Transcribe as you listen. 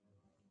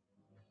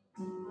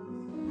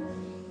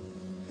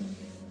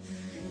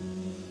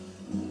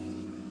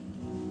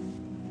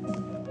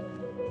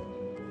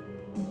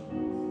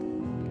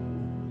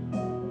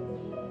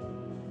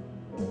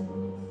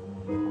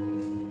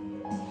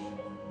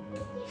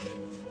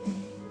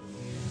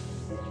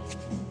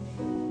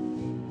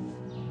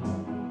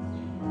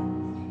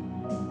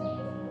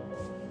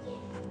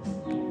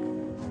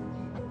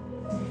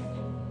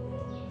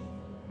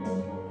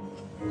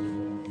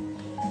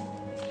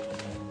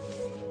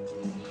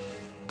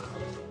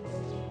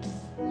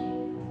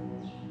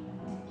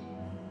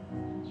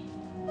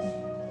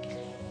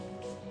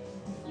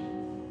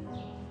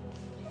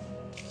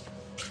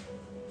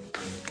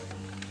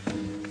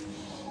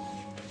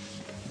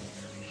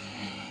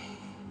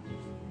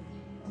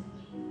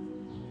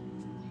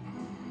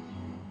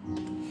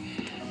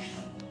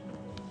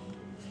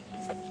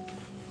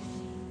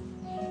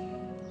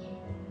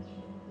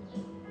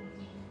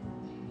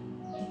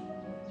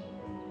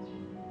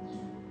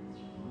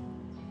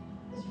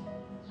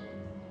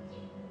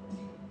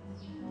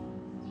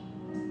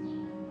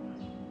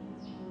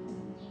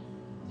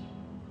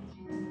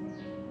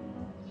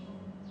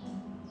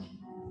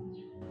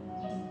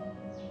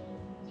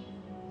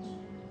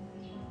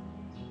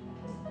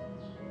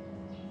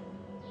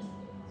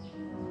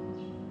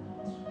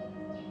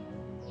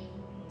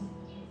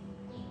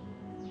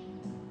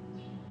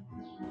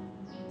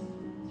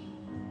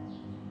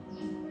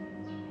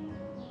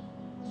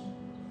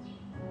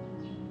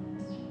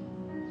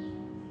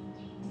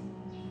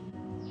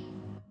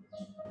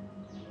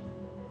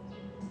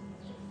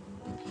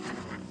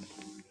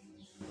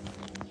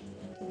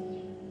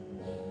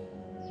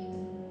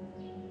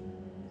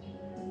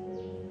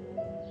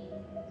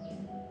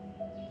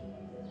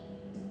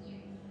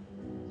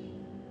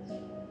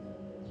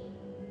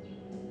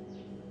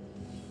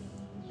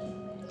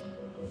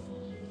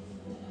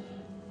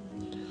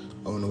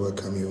want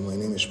to welcome you. My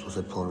name is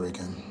Prophet Paul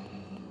Reagan,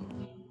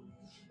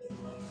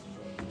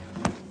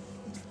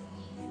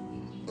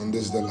 and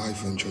this is the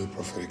Life and Joy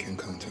Prophetic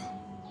Encounter.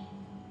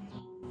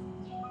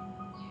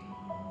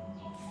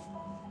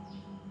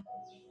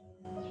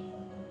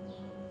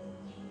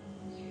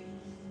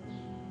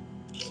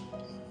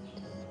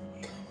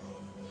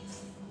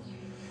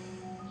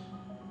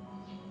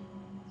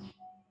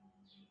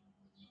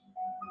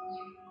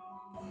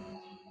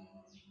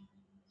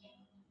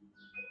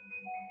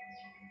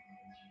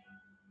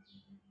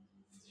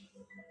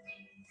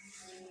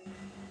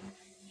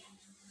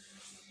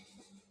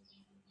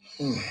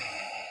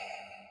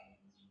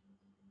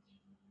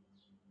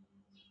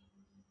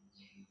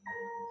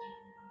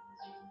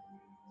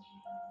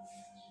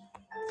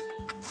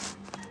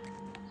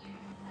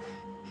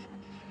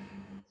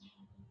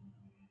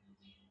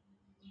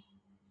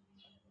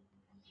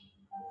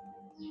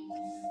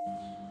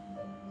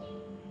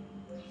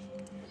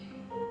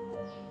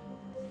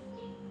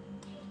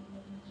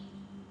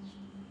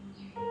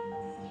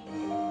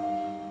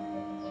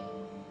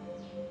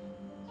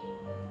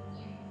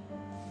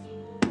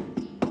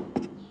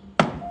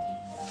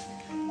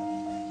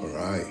 All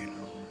right.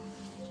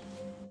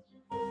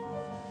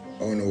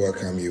 I want to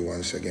welcome you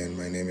once again.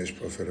 My name is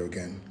Prophet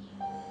again.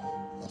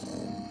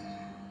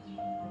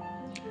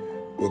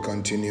 We'll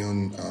continue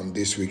on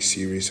this week's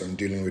series on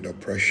dealing with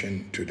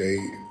oppression. Today,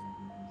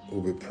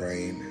 we'll be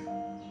praying,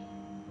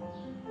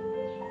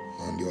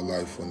 and your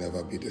life will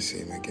never be the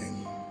same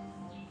again.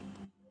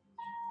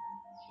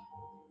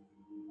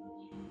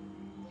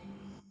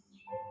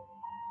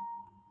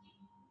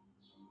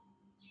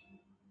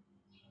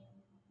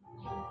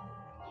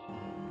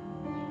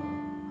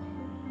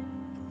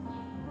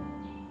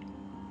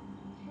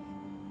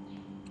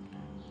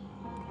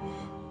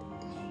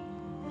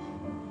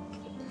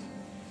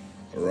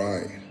 All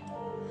right.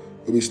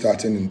 We'll be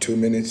starting in 2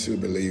 minutes. We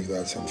believe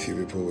that some few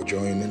people will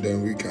join, and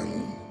then we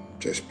can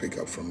just pick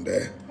up from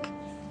there.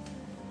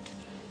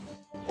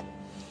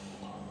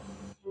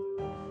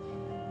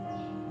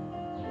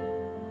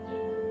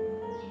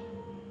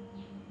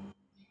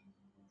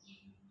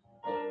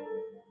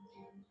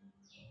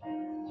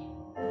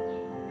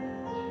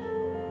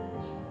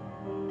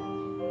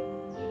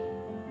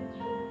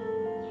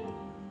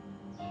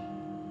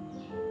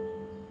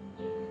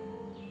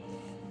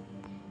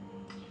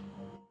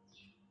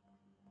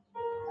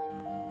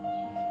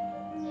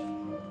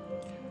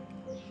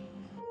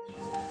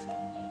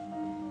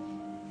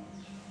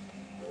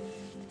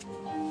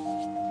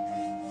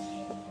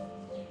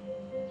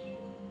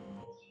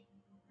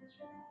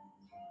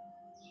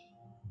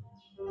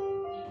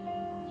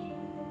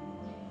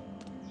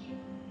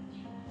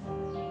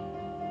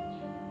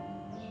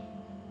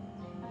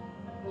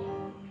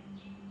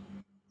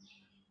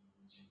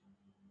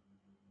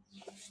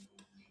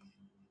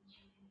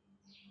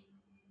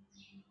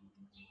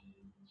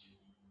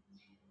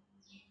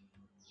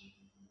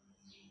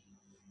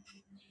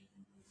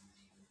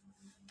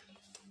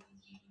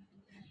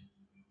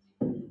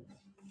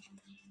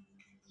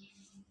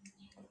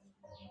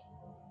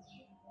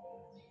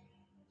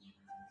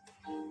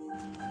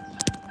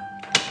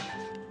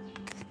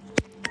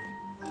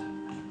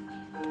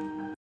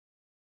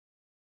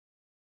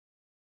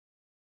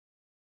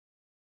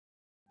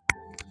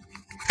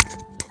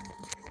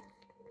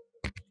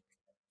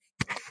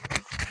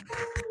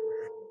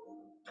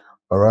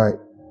 All right.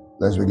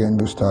 Let's begin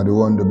to start. We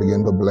want to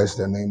begin to bless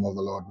the name of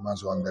the Lord.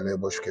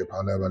 Mazwandeleboshke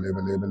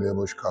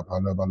palabalebalebeleboshka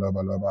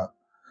palabalabalaba.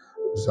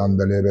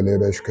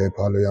 Zandelebelebeshke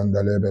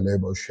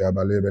paliandelebelebosha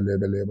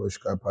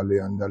balebelebeleboshka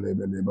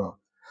paliandelebeleba.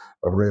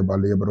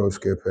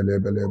 Rebalebroske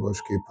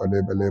felebeleboshki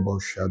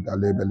palebelebosha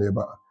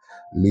dalebeleba.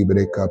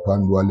 Libre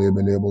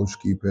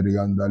kapandwalebeleboshki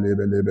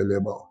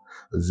periandalebelebeleba.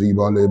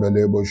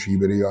 Zibalebelebo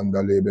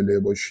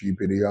shibiriandalebelebo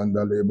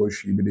shibiriandalebo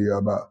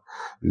shibiriaba.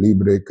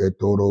 Libre que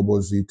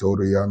torobo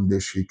zitorian de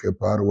shike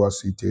parwa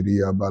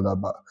siteria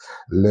balaba.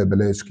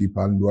 Lebleski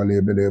pandua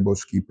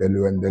lebeleboski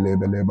peluende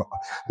lebeleba.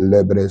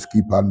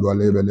 Lebreski pandua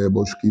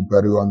lebeleboski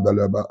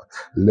peruandaleba.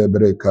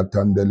 Lebre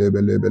katande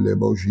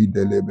lebelebelebo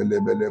jide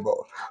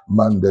lebelebelebo.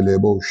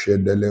 Mandelebo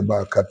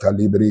shedeleba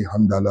katalibri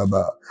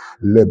handalaba.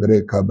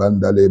 Lebre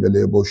kabanda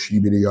lebelebo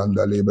shibiri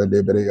andalebe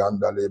lebre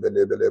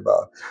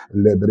andalebelebeleba.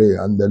 Lebre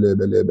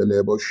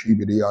andelebelebelebo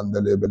shibiri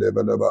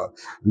andelebelebeleba.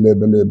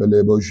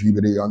 Lebelebelebo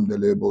shibiri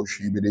andelebo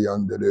shibiri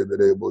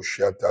andelebelebo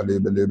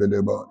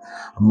shatalebelebeleba.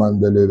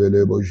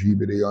 Mandelebelebo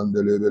shibiri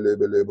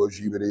andelebelebelebo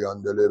shibiri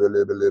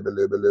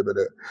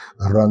andelebelebelebelebele.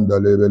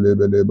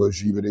 Randalebelebelebo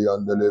shibiri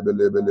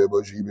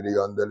andelebelebelebo shibiri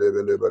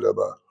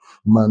andelebelebeleba.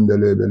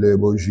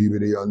 Mandelebelebo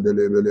shibiri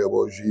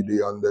andelebelebo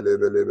shidi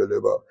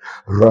andelebelebeleba.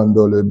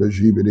 Randolebe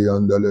shibiri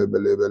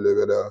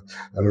andelebelebelebele.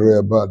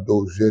 Reba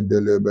doze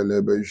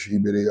delebelebe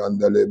shibiri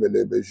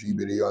andelebelebe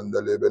shibiri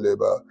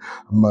andelebeleba.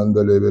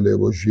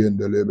 Mandelebelebo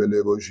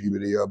shendelebelebo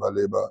shibiri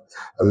abaleba.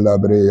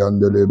 Labre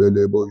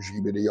andelebelebo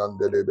shibiri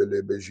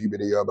andelebelebe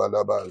shibiri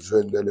abalaba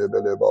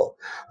zendelebelebo.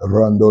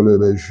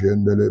 Randolebe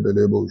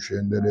shendelebelebo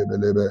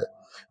shendelebelebe.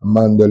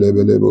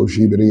 Mandelebelebo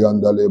Shibri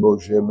andalebo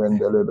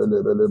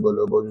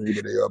Shemendelebelebelebo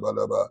Shibri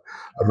Abalaba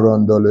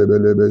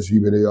Randalebelebe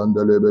Shibri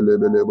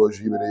andalebelebelebo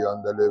Shibri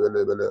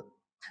andalebelebele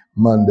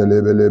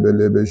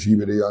Mandelebelebelebe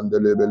shibiri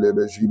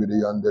andelebelebe shibiri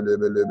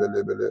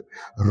andelebelebelebele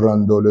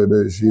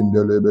randolebe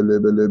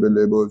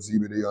shindelebelebelebelebo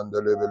shibiri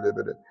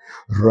andelebelebele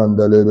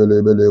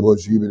randalebelebelebo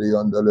shibiri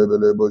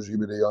andelebelebo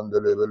shibiri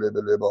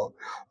andelebelebelebo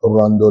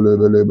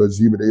randolebelebe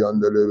shibiri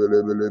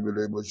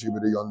andelebelebelebelebo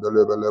shibiri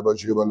andelebelebe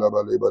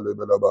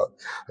shibalabalebelebeleba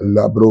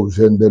labro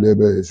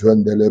zendelebe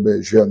zendelebe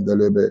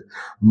zendelebe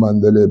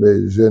mandelebe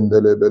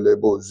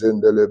zendelebelebo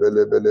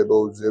zendelebelebelebo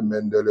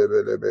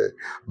zemendelebelebe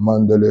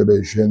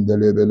Mandelebe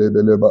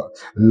shendelebelebeleba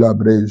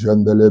labre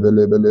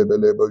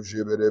jandelebelebelebeleba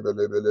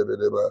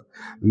jiberebelebelebeleba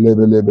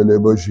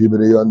lebelebelebo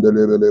jibri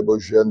andelebelebo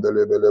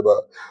shendelebeleba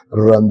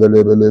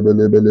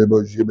randelebelebelebeleba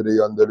jibri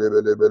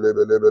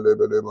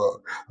andelebelebelebelebeleba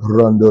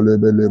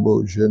randelebelebo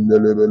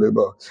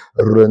shendelebeleba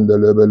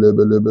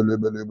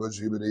rendelebelebelebeleba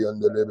jibri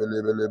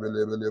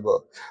andelebelebelebeleba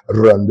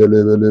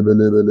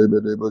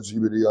randelebelebelebeleba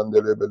jibri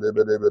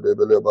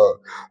andelebelebelebeleba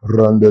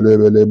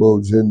randelebelebo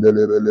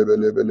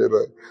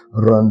zendelebelebelebeleba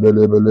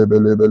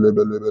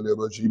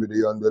Randelebelebelebelebelebe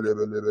shibiri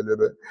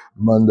andelebelebelebe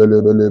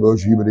mandelebelebo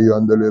shibiri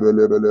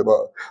andelebelebeleba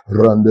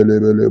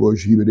randelebelebo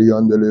shibiri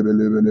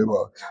andelebelebeleba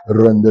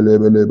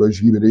randelebelebo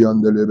shibiri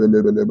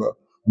andelebelebeleba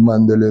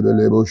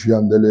mandelebelebo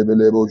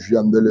shiandelebelebo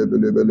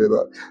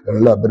shiandelebelebeleba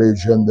labre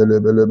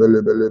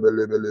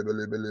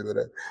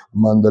shiandelebelebelebelebelebelebelebele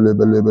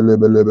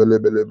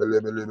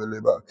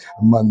mandelebelebelebelebelebelebelebeleba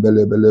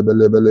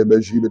mandelebelebelebelebe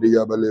shibiri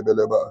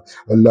abelebeleba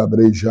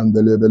labre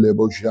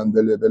shiandelebelebo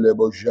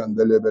shiandelebelebo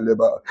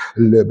shiandelebeleba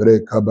Lebre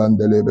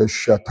kabandelebe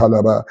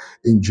shatalaba.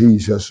 In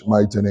Jesus'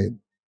 mighty name.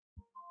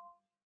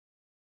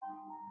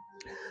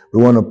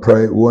 We want to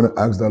pray. We want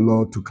to ask the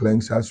Lord to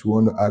cleanse us. We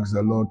want to ask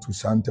the Lord to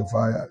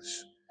sanctify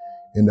us.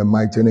 In the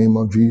mighty name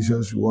of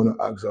Jesus, we want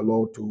to ask the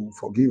Lord to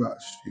forgive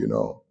us.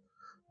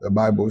 The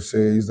Bible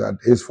says that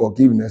His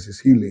forgiveness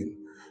is healing.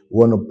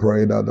 We want to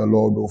pray that the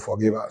Lord will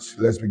forgive us.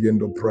 Let's begin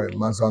to pray.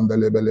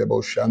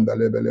 Mazandelebelebo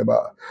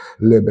shandelebeleba.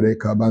 Lebre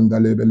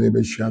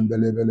kabandelebelebe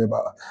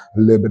shandelebeleba.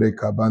 Lebre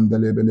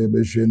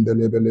kabandelebelebe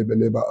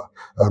shandelebeleba.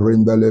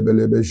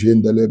 Rindelebelebe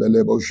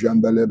shandelebelebo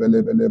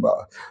shandelebeleba.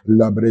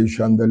 Labre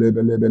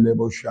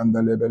shandelebelebelebo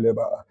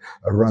shandelebeleba.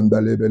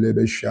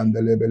 Randalebelebe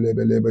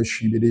shandelebelebelebe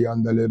shibiri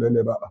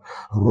andelebeleba.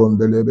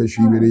 Rondelebe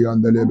shibiri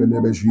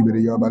andelebelebe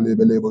shibiri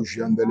abalebelebo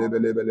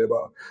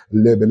shandelebelebeleba.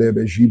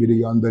 Lebelebe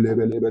shibiri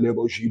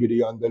andelebelebelebo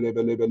shibiri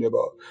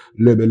andelebelebeleba.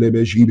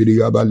 Lebelebe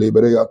shibiri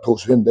abalebre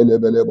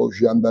atosendelebelebo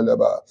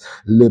shandeleba.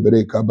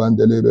 Lebre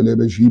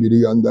kabandelebelebe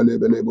shibiri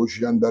andelebelebo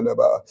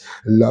shandeleba.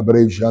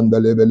 Labre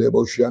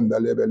shandelebelebo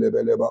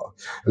shandelebelebeleba.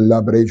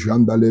 Labre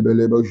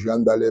shandelebelebo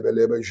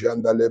shandelebelebe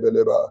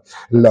shandelebeleba.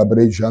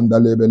 Labre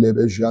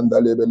shandelebelebe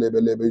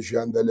shandelebelebelebe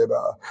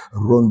shandeleba.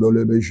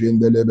 Rondolebe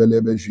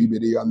shandelebelebe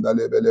shibiri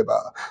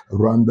andelebeleba.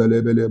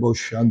 Randalebelebo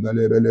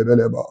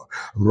shandelebelebeleba.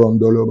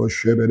 Rondolobo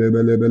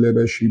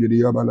shebelebelebelebe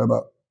shibiri abalaba.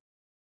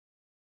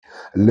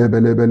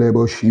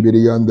 Lebelebelebo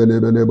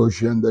shibiriyandelebelebo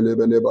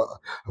shandelebeleba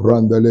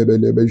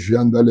randalebelebe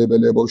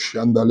shandelebelebo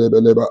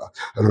shandelebeleba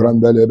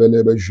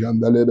randalebelebe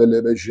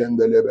shandelebelebe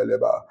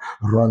shandelebeleba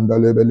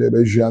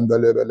randalebelebe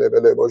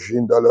shandelebelebelebo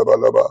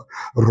shindelebalaba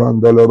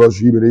randalaba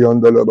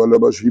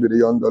shibiriyandelebeleba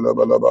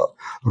shibiriyandelebalaba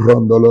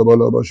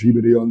randalabalaba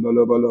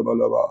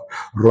shibiriyandelebalaba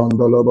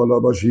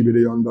randalabalaba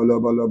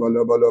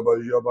shibiriyandelebalaba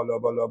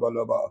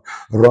jabalabalabalaba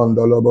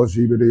randalaba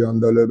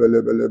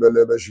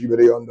shibiriyandelebelebelebe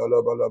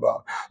shibiriyandelebalaba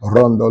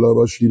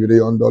Randalaba shibiri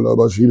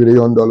andalaba shibiri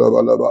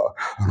andalaba laba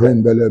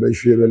rendelebe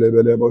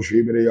shibelebelebo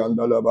shibiri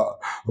andalaba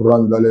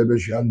randalebe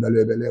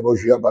shandalebelebo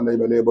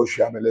shabalebelebo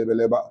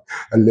shabelebeleba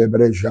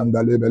lebre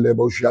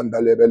shandalebelebo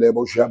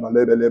shandalebelebo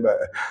shabalebelebe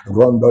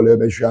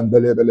randalebe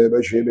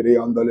shandalebelebe shibiri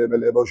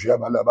andalebelebo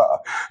shabalaba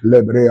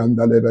lebre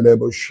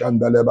andalebelebo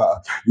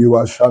shandaleba. You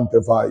are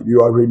sanctified,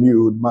 you are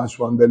renewed.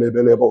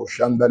 Maswandelebelebo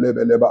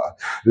shandalebeleba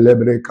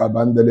lebre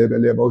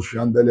kabandelebelebo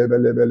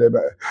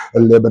shandalebelebelebe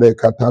lebre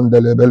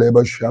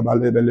katandelebelebo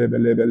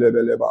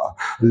shabalebelebelebeleba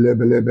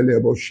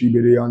lebelebelebo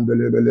shibiri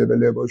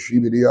andelebelebelebo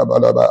shibiri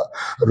abalaba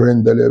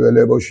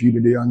rendelebelebo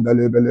shibiri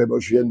andelebelebo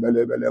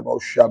shendelebelebo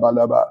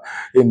shabalaba.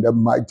 In the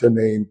mighty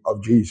name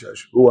of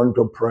Jesus, we want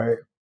to pray.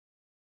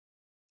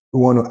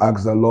 We want to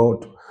ask the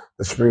Lord,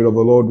 the Spirit of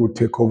the Lord will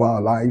take over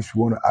our lives.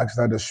 We want to ask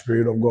that the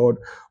Spirit of God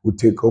will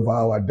take over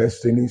our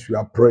destinies. We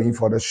are praying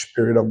for the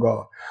Spirit of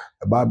God.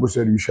 The Bible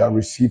said you shall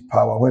receive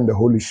power when the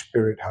Holy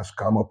Spirit has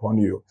come upon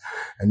you,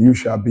 and you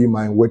shall be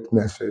my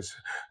witnesses.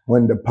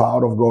 When the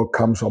power of God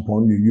comes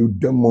upon you, you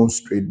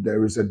demonstrate.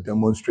 There is a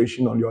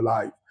demonstration on your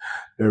life.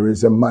 There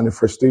is a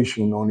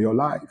manifestation on your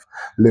life.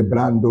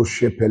 Lebrando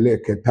shepele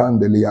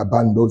ketande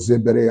liabando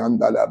zebre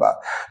andalaba.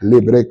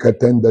 Lebre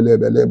ketende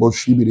lebelebo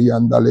shibiri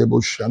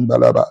andalebo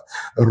shandalaba.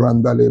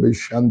 Randalebe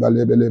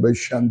shandalebelebe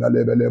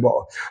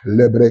shandalebelebo.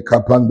 Lebre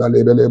kapanda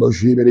lebelebo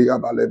shibiri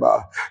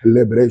abaleba.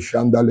 Lebre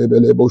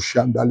shandalebelebo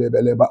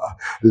shandalebeleba.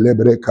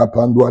 Lebre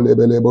kapandwa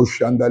lebelebo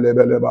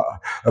shandalebeleba.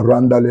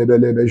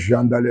 Randalebelebe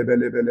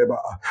shandalebelebeleba.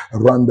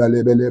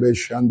 Randalebelebe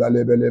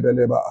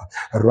shandalebelebeleba.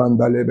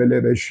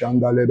 Randalebelebe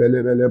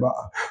shandalebelebeleba.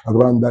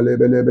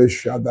 Randalebelebe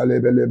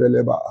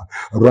shandalebelebeleba.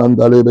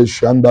 Randalebe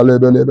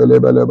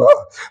shandalebelebeleba.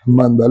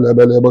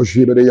 Mandalebelebo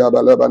shibriya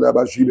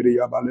balaba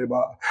shibriya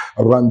baleba.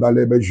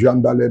 Randalebe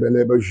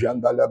jandalebelebe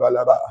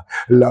jandalabalaba.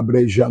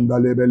 Labre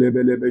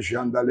jandalebelebelebe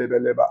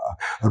jandalebeleba.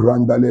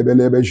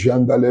 Randalebelebe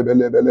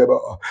jandalebelebeleba.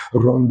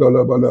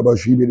 Rondalabalaba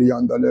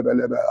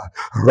shibriyandalebeleba.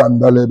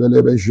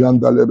 Randalebelebe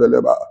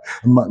jandalebeleba.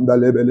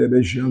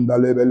 Mandalebelebe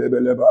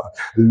jandalebelebeleba.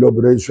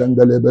 Lobre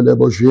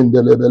jandalebelebo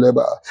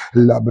jindelebeleba.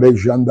 Labre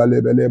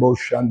jandalebelebo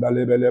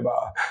shandalebeleba.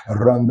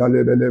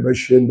 Randalebelebe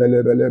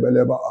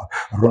shindelebelebeleba.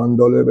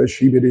 Randalebe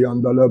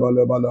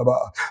shibriyandalebeleba.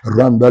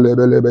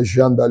 Randalebelebe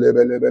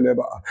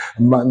jandalebelebeleba.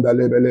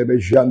 Mandalebelebe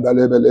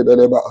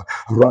jandalebelebeleba.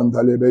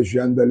 Randalebe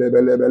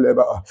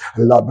jandalebelebeleba.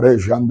 Labre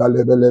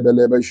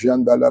jandalebelebelebe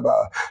jandaleba.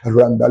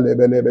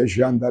 Randalebelebe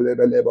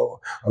jandalebelebo.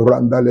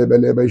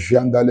 Randalebelebe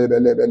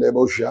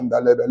jandalebelebelebo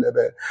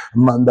jandalebelebe.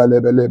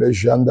 Mandalebelebe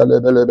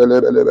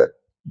jandalebelebelebe.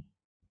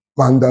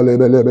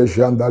 Mandalebelebe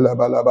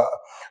jandalabalaba.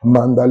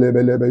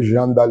 Mandalebelebe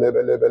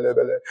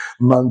jandalebelebelebele.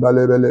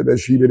 Mandalebelebe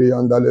shibiri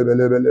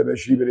andalebelebelebe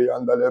shibiri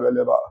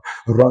andalebeleba.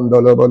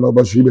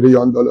 Randalabalaba shibiri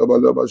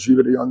andalabalaba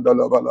shibiri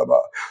andalabalaba.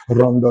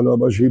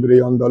 Randalaba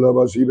shibiri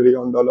andalaba shibiri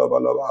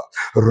andalabalaba.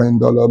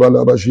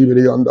 Rendalabalaba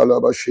shibiri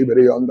andalaba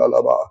shibiri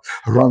andalaba.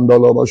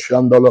 Randalaba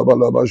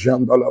shandalabalaba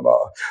shandalaba.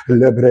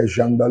 Lebre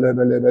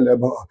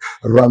jandalebelebeleba.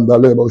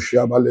 Randalebo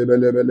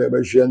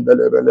shabalebelebelebe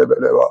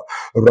shendelebelebeleba.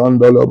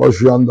 Randalaba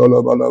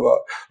shandalabalaba.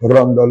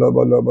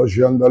 Randalabalaba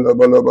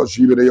shandalabalaba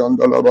shibiri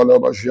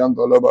andalabalaba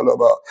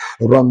shandalabalaba.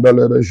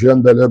 Randalebe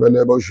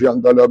shandalebelebo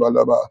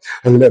shandalabalaba.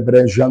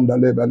 Lebre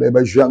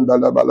shandalebelebe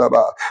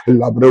shandalabalaba.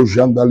 Labre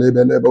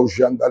shandalebelebo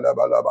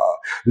shandalabalaba.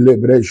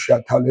 Lebre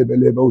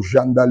shatalebelebo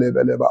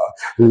shandalebeleba.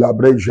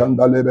 Labre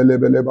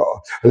shandalebelebeleba.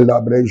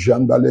 Labre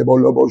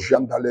shandalebolobo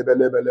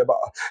shandalebelebeleba.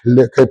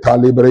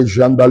 Leketalibre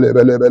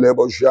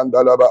shandalebelebelebo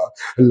shandalaba.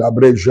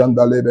 Labre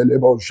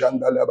shandalebelebo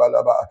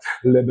shandalabalaba.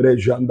 Lebre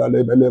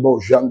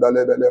shandalebelebo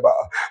shandalebeleba.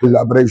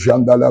 Labre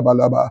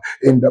shandalabalaba.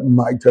 In the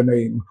mighty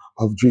name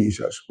of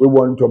Jesus, we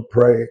want to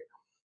pray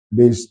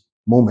this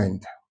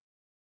moment.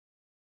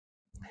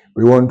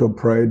 We want to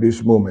pray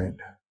this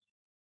moment.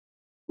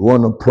 We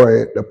want to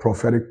pray the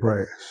prophetic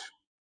prayers.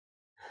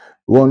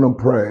 We want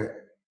to pray.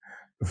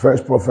 The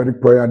first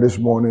prophetic prayer this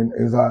morning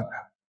is that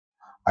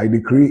I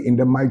decree in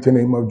the mighty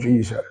name of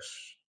Jesus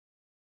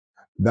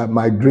that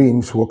my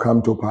dreams will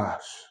come to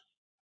pass.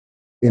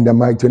 In the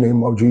mighty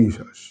name of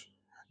Jesus,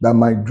 that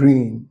my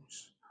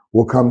dreams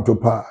will come to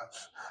pass.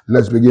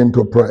 Let's begin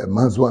to pray.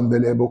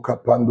 Mazwandelebo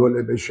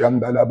kapandole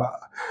beshandalaba.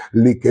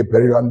 Like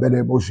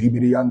periandelebo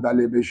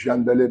sibiriandale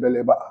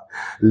beshandelebeleba.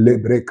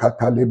 Lebre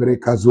kata lebre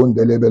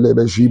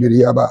kazondelebelebe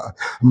sibiriaba.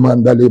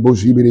 Mandalebo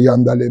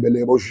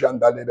sibiriandalebelebo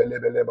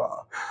shandalebelebeleba.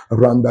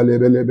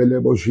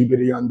 Randalebelebelebo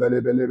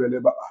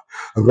sibiriandalebelebeleba.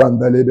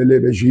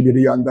 Randalebelebe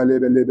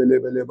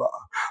sibiriandalebelebeleba.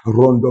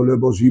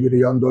 Rondolebo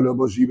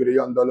sibiriandolebo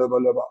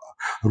sibiriandalebeleba.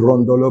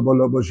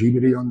 Rondolobolobo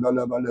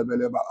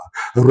sibiriandalebelebeleba.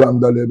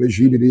 Randalebe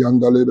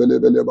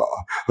sibiriandalebelebeleba.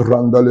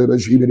 Randalebe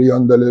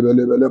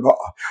sibiriandalebelebeleba.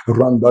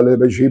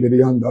 Randalebe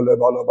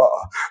sibiriandalebalaba.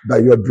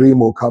 That your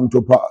dream will come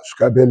to pass.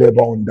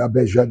 Kabelebonda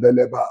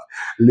bejadeleba.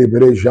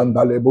 Libre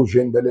jandalebo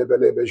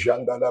jendelebelebe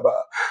jandalaba.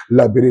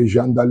 Labre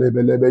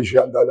jandalebelebe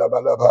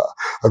jandalabalaba.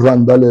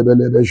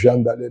 Randalebelebe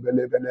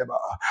jandalebelebeleba.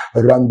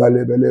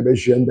 Randalebelebe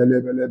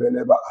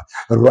jendelebelebeleba.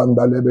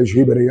 Randalebe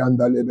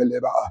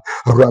sibiriandalebeleba.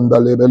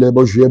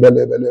 Randalebelebo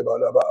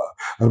jebelebelebalaba.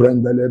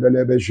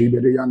 Randalebelebe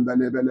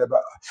sibiriandalebeleba.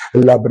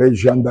 Labre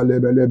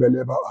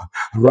jandalebelebeleba.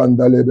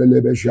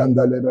 Randalebelebe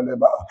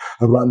jandalebeleba.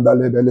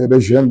 Randalebelebe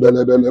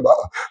jandalebeleba.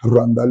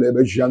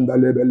 Randalebe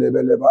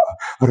jandalebelebeleba.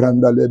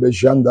 Randalebe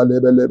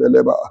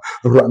jandalebelebeleba.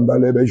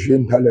 Randalebe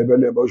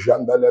jandalebelebo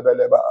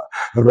jandalebeleba.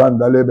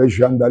 Randalebe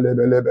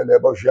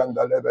jandalebelebelebo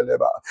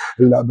jandalebeleba.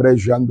 Labre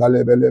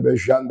jandalebelebe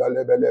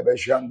jandalebelebe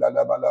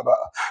jandalabalaba.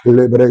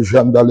 Lebre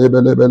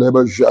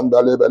jandalebelebelebo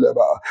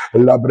jandalebeleba.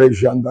 Labre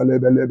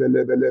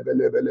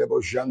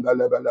jandalebelebelebelebelebo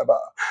jandalebeleba.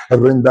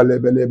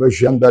 Rindalebelebe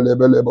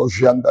jandalebelebo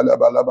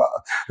jandalabalaba.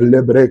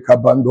 Lebre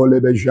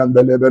kabandolebe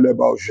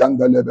jandalebeleba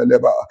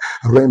jandalebeleba.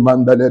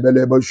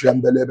 Remandalebelebo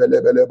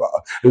jandalebelebeleba.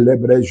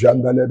 Lebre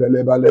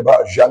jandalebelebeleba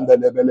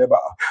jandalebeleba.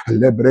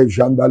 Lebre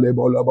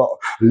jandaleboleba.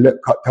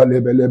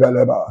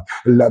 Lekatalebelebeleba.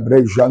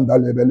 Lebre janda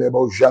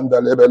lebelebo janda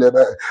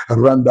lebelebe.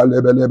 Randa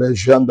lebelebe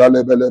janda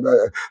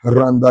lebelebe.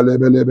 Randa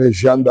lebelebe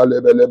janda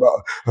lebeleba.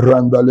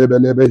 Randa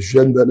lebelebe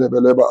janda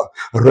lebeleba.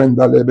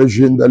 Renda lebe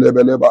jinda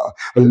lebeleba.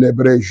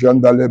 Lebre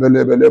janda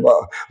lebelebeleba.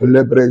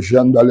 Lebre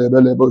janda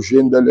lebelebo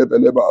jinda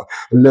lebeleba.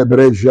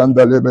 Lebre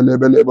janda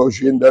lebelebelebo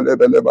jinda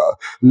lebeleba.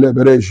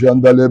 Lebre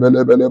janda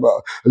lebelebeleba.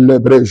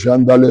 Lebre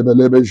janda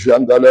lebelebe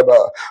janda leba.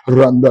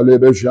 Randa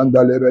lebe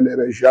janda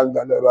lebelebe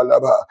janda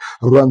lebeleba.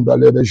 Randa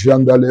lebe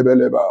janda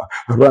lebeleba.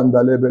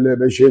 Randa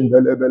lebelebe jinda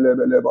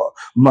lebelebeleba.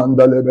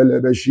 Manda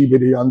lebelebe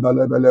shibiri yanda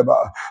lebeleba.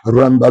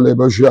 Randa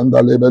lebe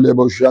janda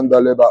lebelebo janda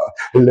leba.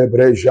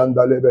 Lebre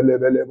janda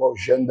lebelebelebo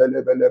janda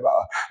lebeleba.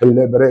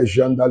 Lebre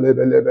janda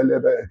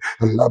lebelebelebe.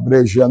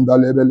 Labre janda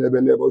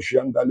lebelebelebo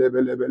janda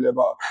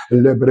lebelebeleba.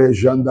 Lebre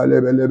janda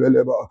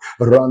lebelebeleba.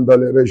 Randa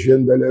lebe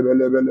janda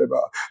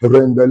lebelebeleba.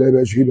 Renda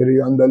lebe shibiri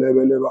yanda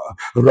lebeleba.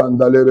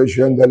 Randa lebe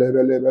janda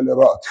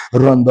lebelebeleba.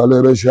 Randa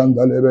lebe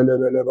janda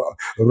lebelebeleba.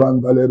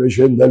 Randa lebe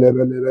janda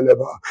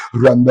lebelebeleba.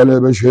 Randa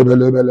lebe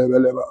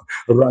shebelebeleba.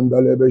 Randa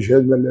lebe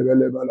janda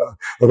lebelebela.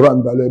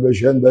 Randa lebe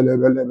janda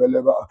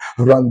lebelebeleba.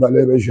 Randa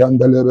lebe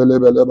janda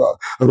lebelebeleba.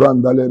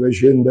 Randa lebe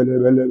janda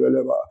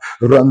lebelebeleba.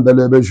 Randa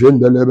lebe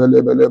janda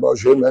lebelebeleba.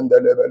 Jemende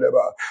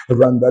lebeleba.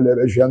 Randa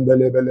lebe janda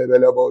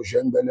lebelebeleba.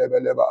 Janda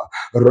lebeleba.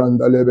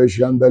 Randa lebe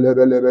janda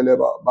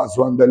lebelebeleba.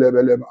 Baswanda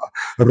lebeleba.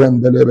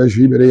 Randa lebe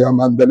jibriya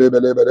manda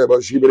lebelebeleba.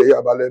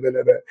 Jibriya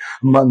balebelebe.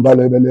 Manda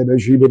lebelebe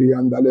jibriya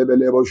anda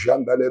lebelebo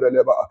janda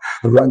lebeleba.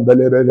 Randa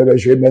lebelebe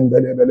jemende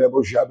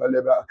lebelebo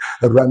jabaleba.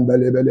 Randa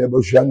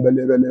lebelebo janda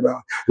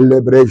lebeleba.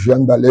 Lebre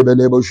janda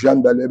lebelebo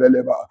janda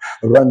lebeleba.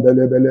 Randa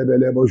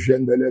lebelebelebo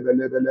janda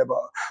lebelebeleba.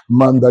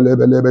 Manda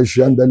lebelebe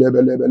janda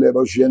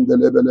lebelebelebo janda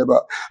lebeleba.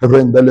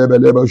 Renda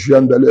lebelebo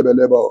janda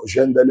lebelebo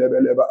janda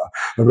lebeleba.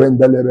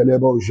 Renda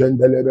lebelebo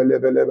janda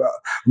lebelebeleba.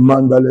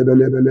 Manda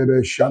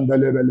lebelebelebe janda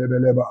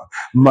lebelebeleba.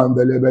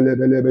 Manda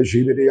lebelebelebe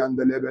jibiri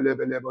yanda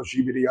lebelebelebo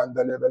jibiri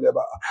yanda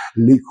lebeleba.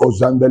 Liko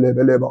zanda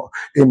lebelebo.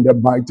 In the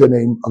mighty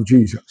name of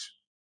Jesus,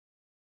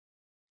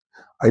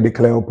 I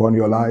declare upon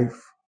your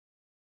life,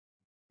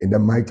 in the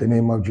mighty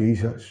name of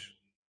Jesus,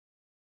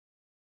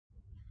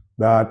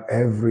 that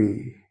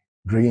every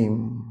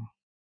dream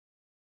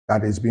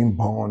that is being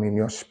born in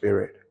your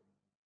spirit,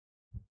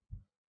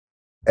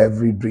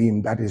 every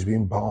dream that is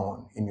being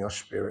born in your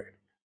spirit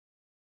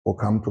will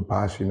come to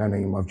pass in the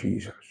name of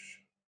Jesus.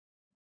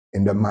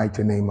 In the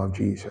mighty name of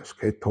Jesus,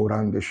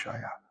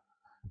 Ketorandeshaya,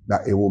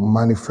 that it will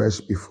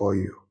manifest before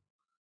you.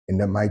 In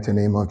the mighty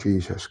name of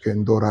Jesus,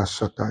 Kendora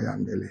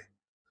Satayandele,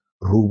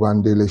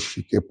 Rubandele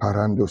Shike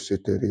Parando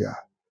Seteria,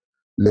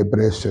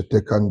 Lebre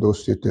Setekando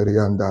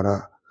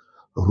Seteriandara,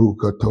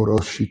 Ruka Toro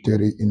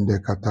Shiteri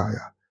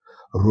Indekataya,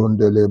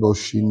 Rundelebo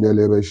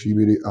Shindelebe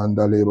Shibiri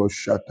Andalebo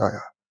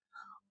Shataya,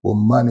 will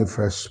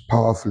manifest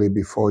powerfully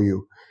before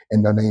you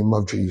in the name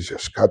of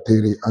Jesus.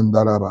 Kateri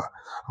Andaraba,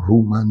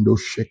 Rumando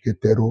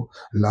Sheketero,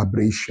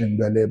 Labre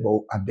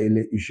Shendelebo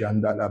Adele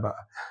Jandalaba,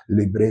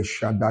 Libre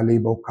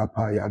Shadalebo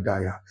Kapaya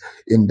Daya.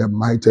 In the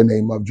mighty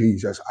name of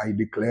Jesus, I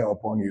declare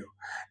upon you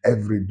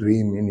every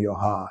dream in your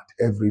heart,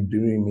 every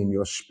dream in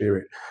your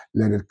spirit,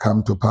 let it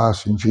come to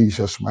pass in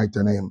Jesus'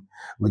 mighty name.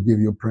 We give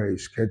you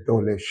praise.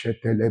 Ketole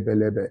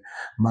Shetelebelebe,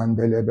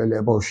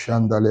 Mandelebelebo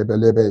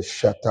Shandalebelebe,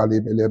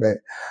 Shatalebelebe,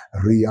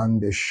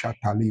 Riande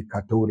Shatali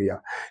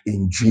Katoria.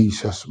 In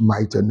Jesus'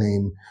 mighty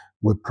name,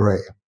 we pray.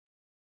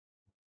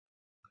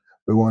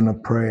 We want to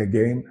pray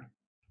again.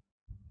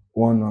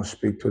 We want to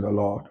speak to the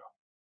Lord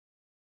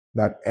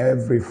that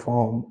every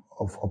form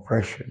of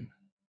oppression,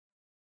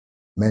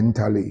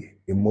 mentally,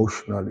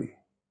 emotionally,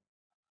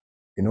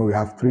 we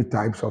have three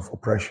types of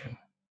oppression.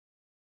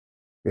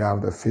 We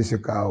have the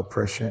physical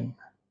oppression,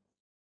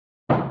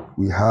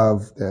 we have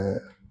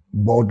the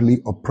bodily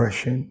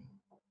oppression,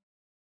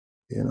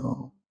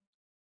 and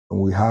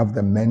we have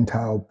the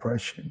mental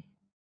oppression.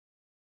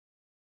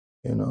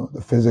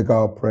 The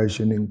physical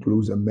oppression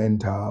includes a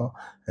mental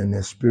and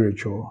a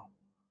spiritual.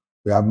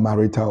 We have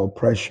marital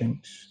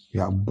oppressions. We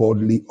have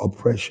bodily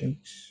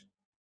oppressions.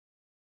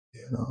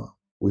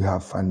 We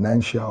have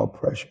financial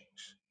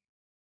oppressions.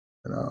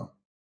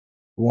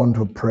 We want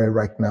to pray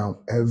right now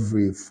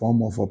every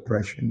form of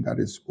oppression that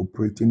is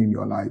operating in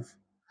your life.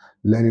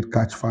 Let it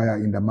catch fire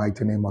in the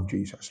mighty name of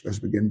Jesus. Let's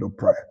begin to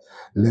pray.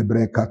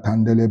 Lebre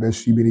katandelebe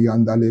shibiri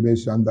andalebe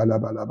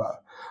sandalabalaba.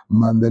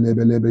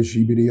 Mandelebe lebe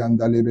shibiri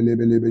andalebe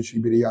lebe lebe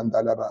shibiri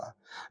andalaba.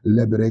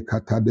 Lebre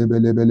katadebe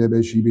lebe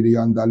lebe shibiri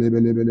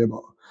andalebe lebe lebe.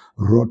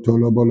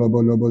 Rotolobo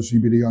lobo lobo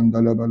shibiri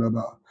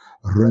andalabalaba.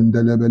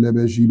 Rendelebe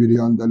lebe shibiri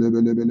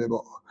andalebe lebe lebe.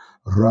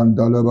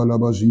 Randalaba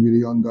laba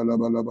shibiri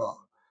andalabalaba.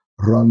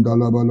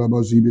 Randalaba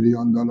laba shibiri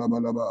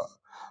andalabalaba.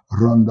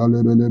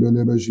 Randalebe lebe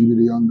lebe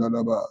shibiri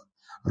andalaba.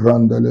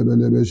 Randa lebe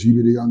lebe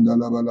shibiri anda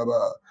laba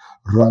laba.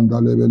 Randa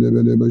lebe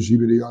lebe lebe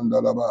shibiri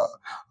anda laba.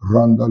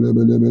 Randa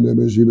lebe lebe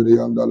lebe shibiri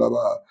anda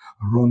laba.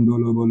 Randa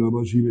laba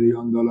laba shibiri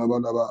anda laba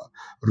laba.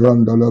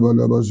 Randa laba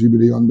laba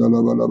shibiri anda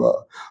laba laba.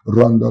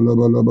 Randa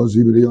laba laba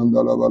shibiri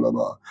anda laba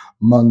laba.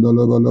 Manda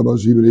laba laba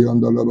shibiri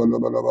anda laba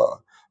laba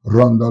laba.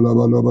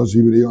 Randalabalaba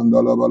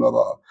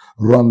Zibriandalabalaba,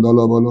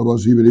 Randalabalaba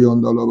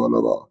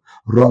Zibriandalabalaba,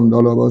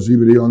 Randalaba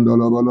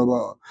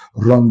Zibriandalabalaba,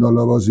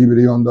 Randalaba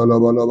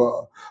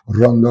Zibriandalabalaba,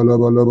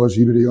 Randalabalaba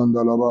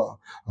Zibriandalaba,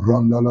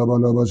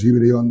 Randalabalaba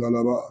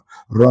Zibriandalaba,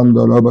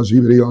 Randalaba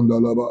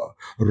Zibriandalaba,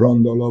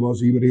 Randalaba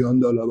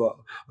Zibriandalaba,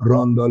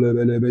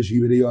 Randalebelebe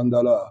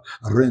Zibriandala,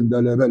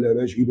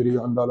 Rendelebelebe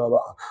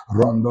Zibriandalaba,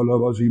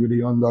 Randalaba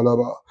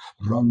Zibriandalaba,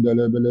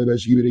 Randalebelebe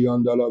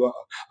Zibriandalaba,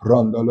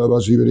 Randalaba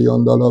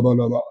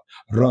Zibriandalabalaba,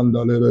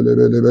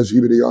 Randalebelebe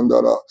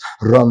Zibriandala,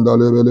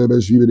 Randalebelebe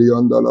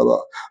Zibriandalaba,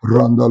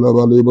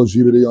 Randalabalebo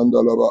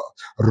Zibriandalaba,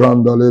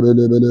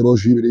 Randalebelebe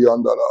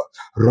Zibriandala,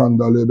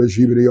 Randalebe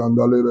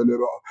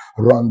Zibriandalebeleba,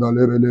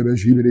 Randalebelebe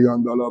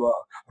Zibriandalaba,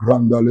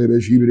 Randalebe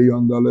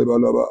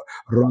Zibriandalebalaba,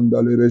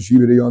 Randalebe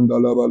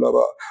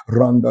Zibriandalabalaba,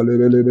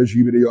 Randalebelebe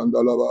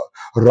Zibriandalaba,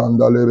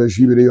 Randalebe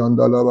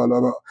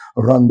Zibriandalabalaba,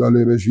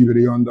 Randalebe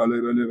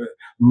Zibriandalebelebe,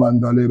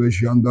 Mandalebe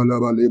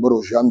Shandalaba,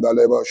 Libro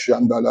Shandaleba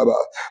Shandalaba,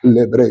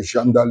 Lebre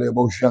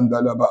Shandalebo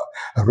Shandalaba,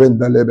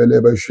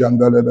 Rendalebelebe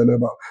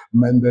Shandalebeleba,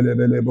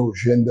 Mendelebelebo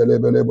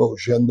Shandelebelebo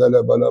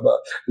Shandalabalaba,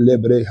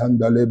 Lebre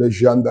Handalebe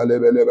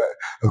Shandalebelebe,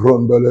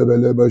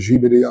 Rondalebelebe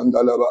Jibri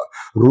Andalaba,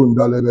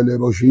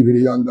 Rundalebelebo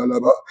Jibri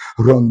Andalaba,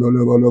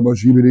 Rondalebelebo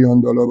Jibri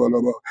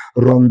Andalabalaba,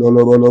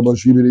 Rondalebelebo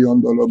Jibri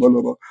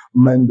Andalabalaba,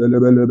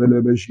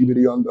 Mendelebelebe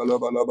Jibri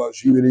Andalabalaba,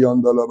 Jibri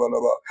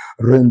Andalabalaba,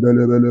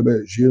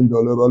 Rendelebelebe,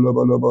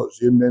 Jindalebelebelebe,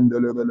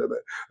 Zimendelebelebe,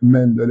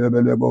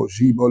 Mendelebelebo,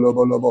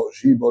 Zibolobolabo,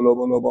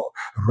 Zibolobolabo,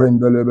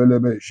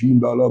 Rendelebelebe,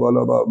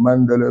 Jindalabalaba,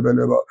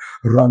 Mandelebeleba,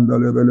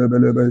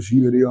 Randalebelebelebe,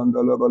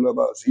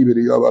 Zibiriandalabalaba,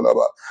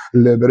 Zibiriabalaba,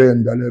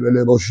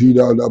 Lebrendelebelebo,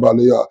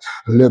 Shidalabalia,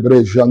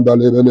 Lebre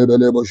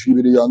Jandalebelebelebo,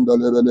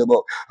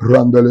 Shibiriandalebelebo,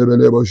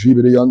 Randalebelebo,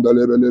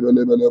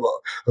 Shibiriandalebelebelebo,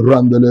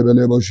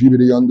 Randalebelebo,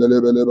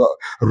 Shibiriandalebeleba,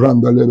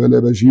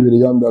 Randalebelebe,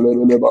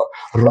 Shibiriandalebeleba,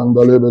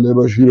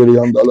 Randalebelebe,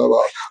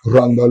 Shibiriandalaba,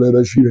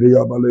 Randalebe,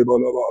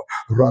 Shibiriabalebalaba,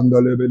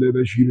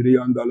 Randalebelebe,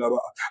 Shibiriandalaba,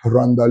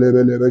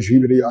 Randalebelebe,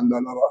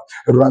 Shibiriandalaba,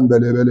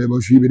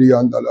 Randalebelebe,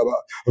 Shibiriandalaba,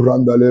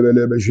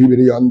 Randalebelebe,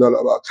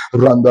 Shibiriandalaba,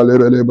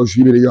 Randalebelebe,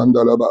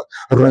 Shibiriandalaba,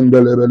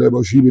 Randalebelebe,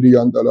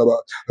 Shibiriandalaba,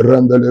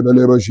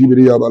 Randalebelebe,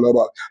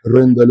 Shibiriabalaba,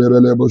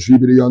 Randalebelebe,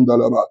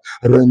 Shibiriandalaba,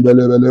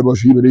 Randalebelebe,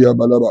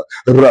 Shibiriabalaba,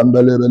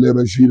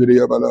 Randalebelebe,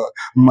 Shibiriabalaba,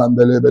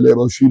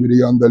 Mandalebelebe,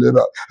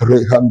 Shibiriandaleba,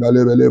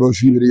 Rehandalebelebe,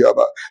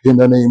 Shibiriaba. In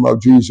the name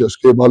of Jesus,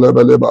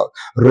 Kebalebeleba,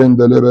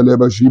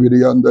 Rendelebelebe,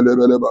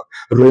 Shibiriandalebeleba,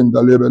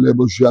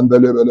 Rendalebelebe,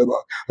 Shandalebeleba,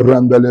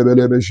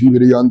 Randalebelebe,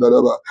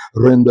 Shibiriandalaba,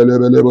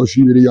 Rendelebelebe,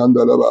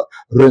 Shibiriandalaba,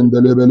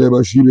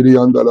 Rendelebelebe,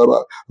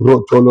 Shibiriandalaba,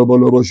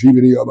 Rotolobolobo,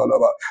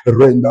 Shibiriabalaba,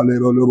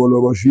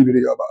 Rendalebelebe,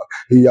 Shibiriaba,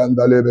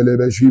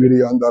 Yandalebelebe,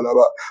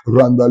 Shibiriandalaba,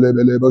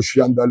 Randalebelebe,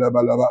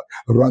 Shandalabalaba,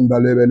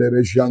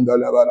 Randalebelebe,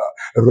 Shandalabala,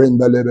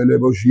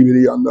 Rendalebelebe,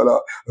 Shibiriandala,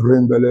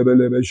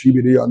 Rendalebelebe,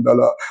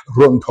 Shibiriandala,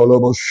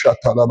 Rontolobo,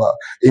 Shatalaba,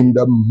 in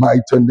the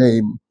mighty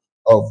name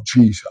of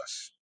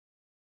Jesus.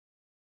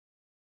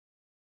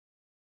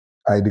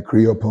 I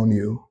decree upon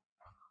you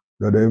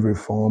that every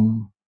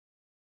form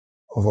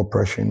of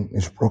oppression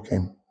is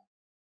broken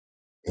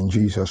in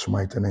Jesus'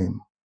 mighty name.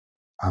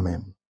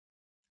 Amen.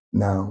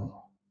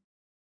 Now,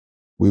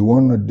 we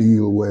want to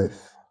deal with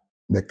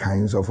the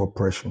kinds of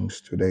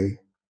oppressions today.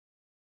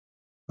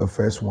 The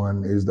first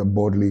one is the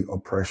bodily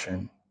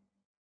oppression.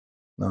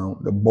 Now,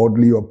 the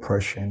bodily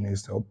oppression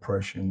is the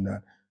oppression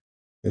that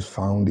is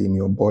found in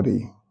your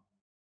body.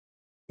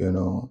 You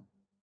know,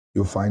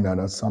 you find out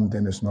that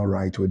something is not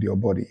right with your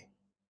body.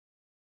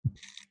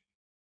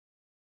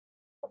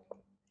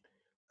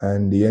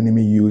 And the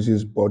enemy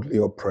uses bodily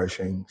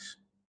oppressions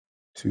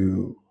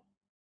to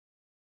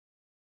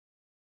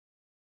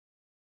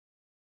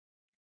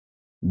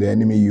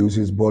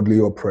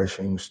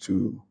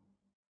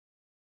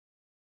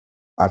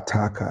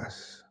attack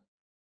us,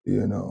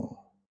 you know,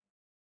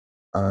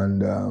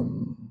 and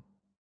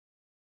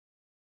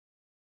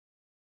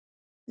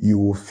you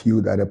will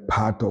feel that a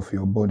part of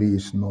your body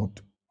is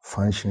not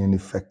functioning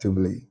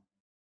effectively,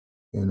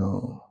 you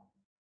know,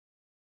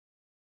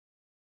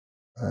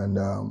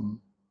 and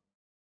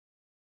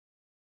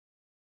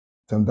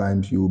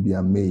sometimes you will be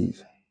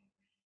amazed.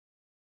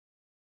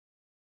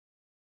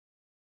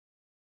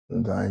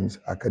 Sometimes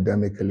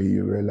academically,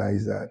 you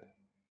realize that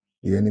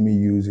the enemy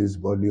uses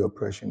bodily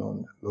oppression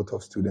on a lot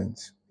of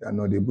students. They are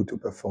not able to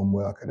perform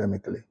well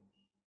academically,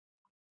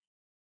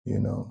 you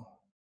know.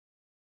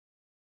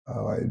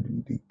 I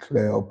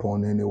declare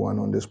upon anyone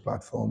on this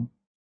platform,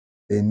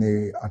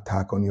 any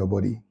attack on your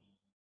body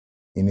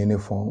in any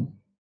form,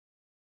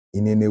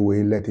 in any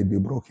way, let it be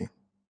broken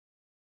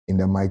in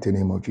the mighty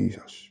name of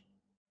Jesus.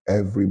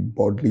 Every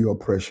bodily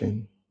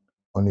oppression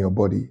on your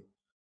body,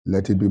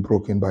 let it be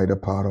broken by the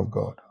power of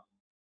God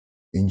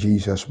in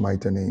Jesus'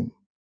 mighty name.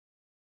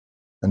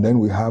 And then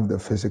we have the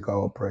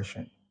physical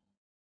oppression,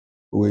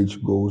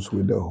 which goes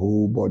with the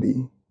whole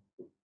body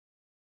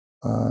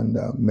and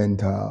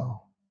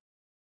mental,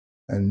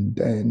 and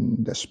then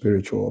the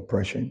spiritual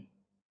oppression.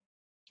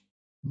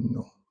 You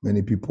know,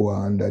 many people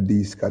are under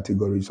these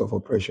categories of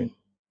oppression.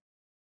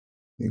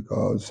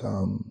 because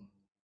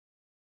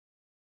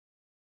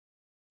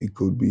it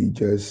could be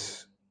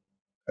just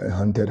a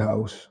haunted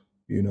house,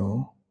 you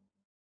know.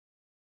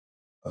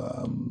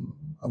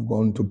 I've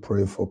gone to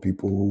pray for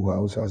people whose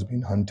house has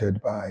been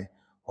haunted by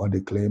what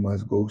they claim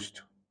as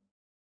ghosts,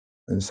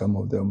 and some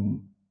of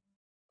them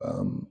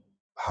um,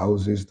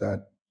 houses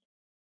that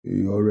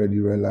you already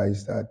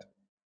realize that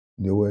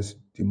there was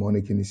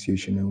demonic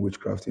initiation and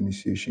witchcraft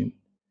initiation.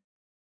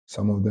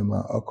 Some of them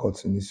are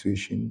occult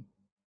initiation,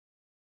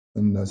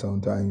 and that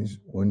sometimes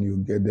when you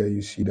get there,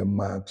 you see the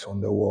marks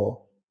on the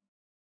wall,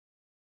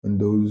 and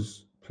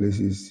those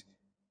places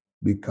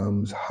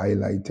becomes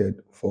highlighted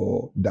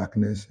for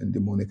darkness and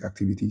demonic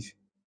activities.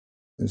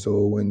 And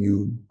so when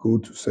you go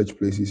to such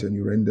places and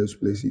you rent those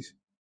places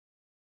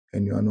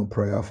and you are not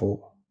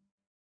prayerful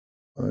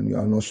and you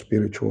are not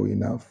spiritual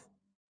enough,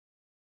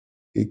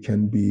 it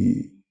can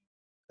be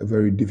a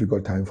very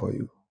difficult time for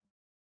you.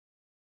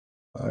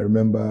 I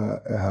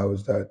remember a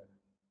house that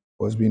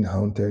was being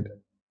haunted,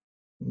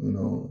 you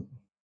know,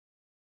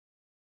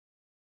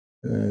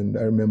 and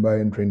I remember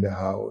entering the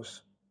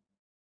house.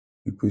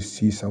 You could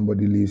see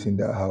somebody lives in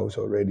that house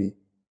already,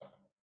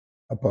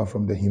 apart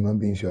from the human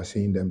beings you are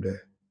seeing them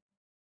there.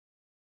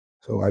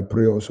 So I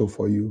pray also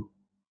for you.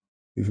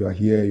 If you are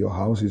here, your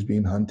house is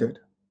being haunted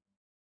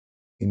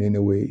in any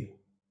way,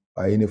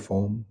 by any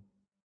form,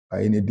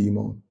 by any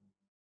demon.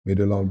 May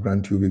the Lord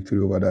grant you victory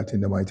over that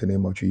in the mighty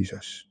name of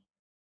Jesus.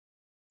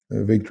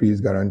 The victory is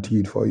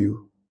guaranteed for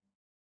you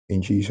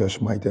in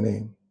Jesus' mighty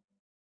name.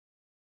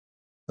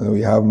 And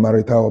we have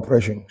marital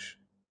oppressions.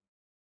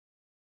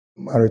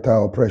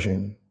 Marital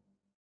oppression,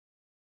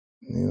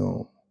 you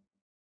know,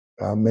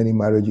 there are many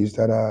marriages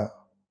that are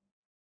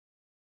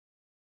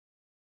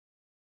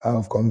out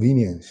of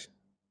convenience,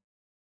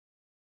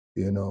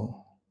 you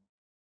know.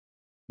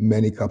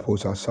 Many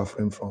couples are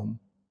suffering from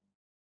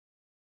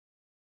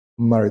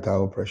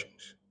marital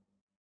oppressions.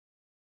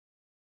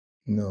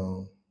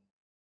 No,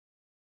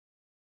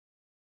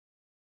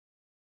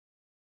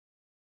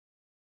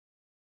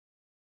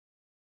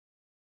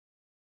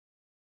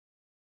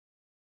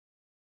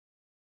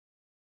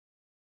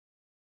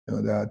 you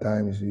know, there are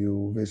times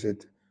you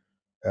visit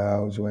a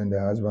house when the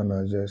husband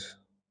has just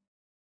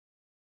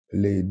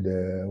laid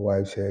the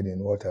wife's head in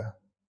water.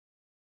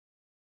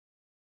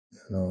 You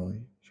know,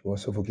 she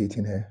was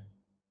suffocating her.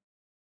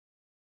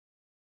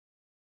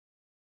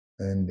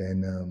 And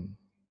then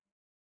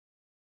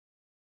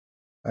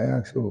I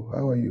asked, "Oh,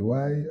 how are you?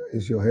 Why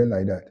is your hair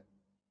like that?"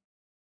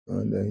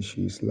 And then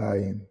she's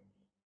lying.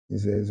 He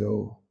says,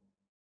 "Oh,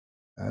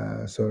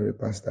 sorry,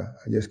 Pastor.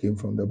 I just came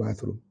from the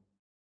bathroom."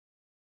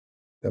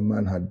 The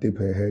man had dipped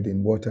her head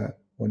in water,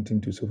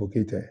 wanting to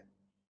suffocate her,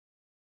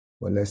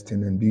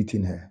 molesting and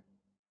beating her.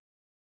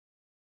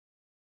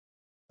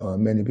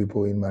 Many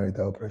people in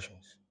marital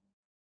oppressions.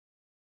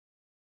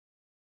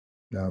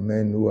 There are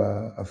men who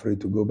are afraid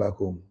to go back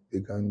home.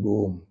 They can't go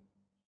home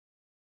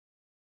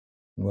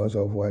because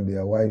of what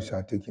their wives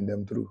are taking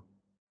them through.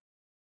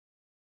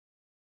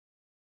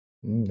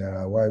 There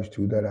are wives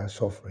too that are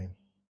suffering,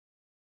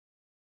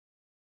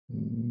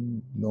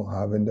 not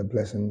having the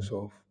blessings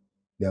of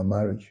their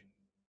marriage.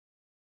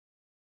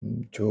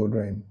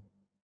 Children,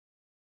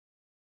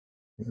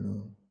 you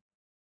know,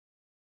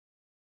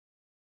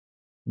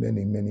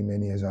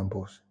 many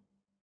examples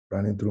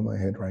running through my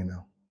head right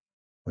now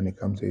when it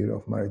comes to the area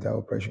of marital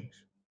oppressions.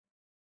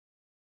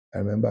 I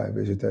remember I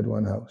visited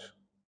one house.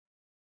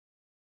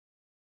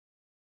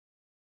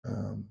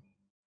 Um,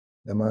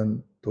 the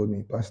man told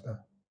me, "Pastor,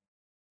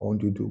 I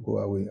want you to go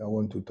away. I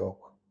want to talk.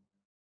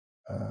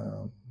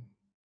 Um,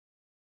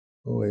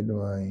 go with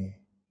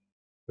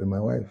my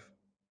wife."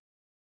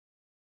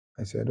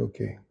 I said,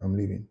 "Okay, I'm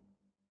leaving."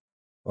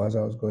 But as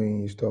I was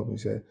going, he stopped. He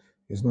said,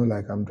 "It's not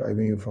like I'm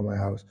driving you from my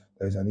house.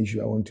 There's an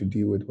issue I want to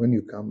deal with. When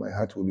you come, my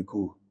heart will be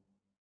cool."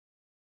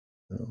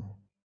 You know,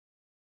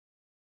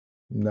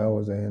 and that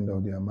was the end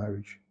of their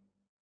marriage.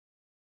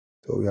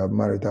 So we have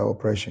marital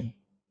oppression.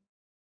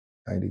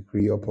 I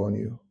decree upon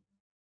you,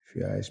 if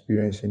you are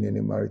experiencing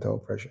any marital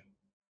oppression,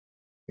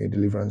 may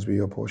deliverance be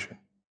your portion.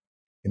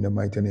 In the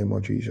mighty name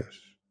of Jesus,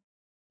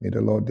 may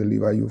the Lord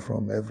deliver you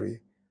from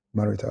every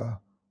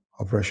marital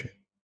oppression.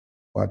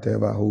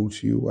 Whatever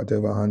holds you,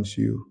 whatever hunts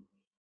you,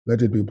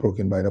 let it be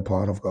broken by the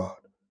power of God.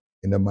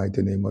 In the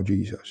mighty name of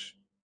Jesus,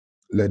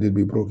 let it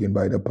be broken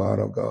by the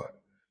power of God.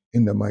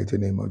 In the mighty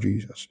name of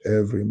Jesus,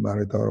 every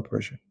marital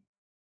oppression,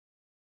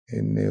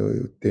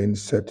 anything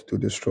set to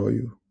destroy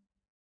you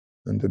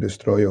and to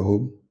destroy your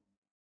home,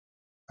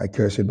 I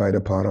curse it by the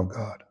power of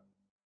God.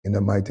 In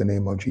the mighty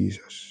name of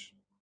Jesus.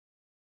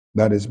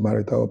 That is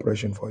marital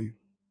oppression for you.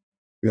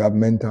 You have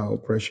mental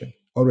oppression.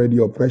 Already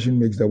oppression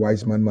makes the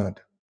wise man mad.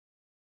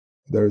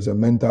 There is a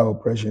mental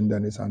oppression,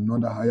 then it's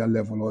another higher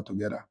level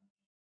altogether.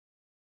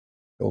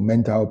 So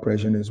mental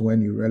oppression is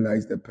when you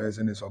realize the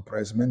person is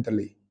oppressed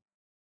mentally.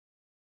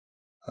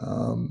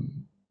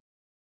 Um,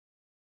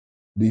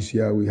 this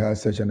year we had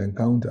such an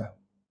encounter.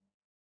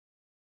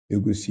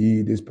 You could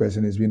see this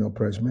person is being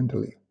oppressed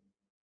mentally.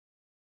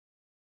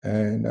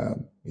 And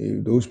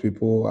if those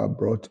people are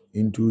brought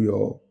into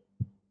your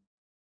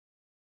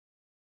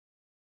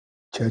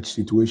church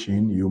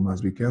situation, you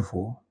must be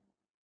careful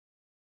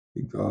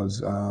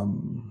because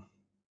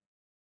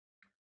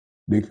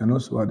they can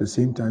also at the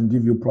same time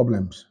give you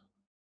problems.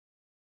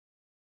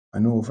 I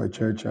know of a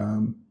church,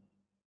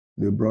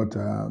 they brought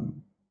a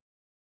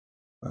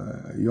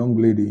young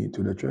lady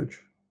to the church,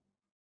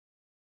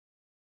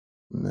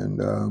 and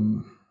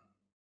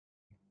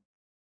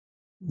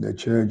the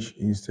church,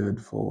 instead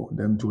for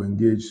them to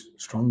engage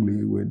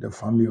strongly with the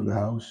family of the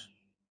house,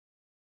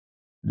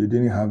 they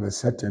didn't have a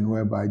setting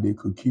whereby they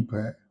could keep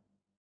her.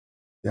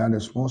 They had a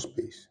small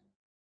space.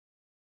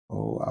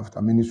 Or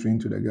after ministering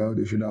to the girl,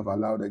 they should have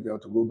allowed the girl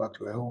to go back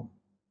to her home.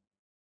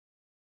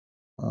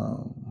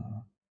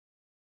 Um,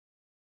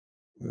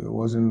 it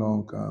wasn't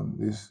long.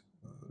 This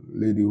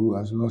lady who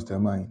has lost her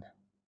mind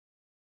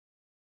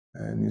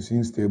and is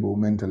unstable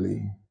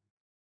mentally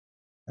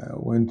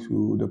went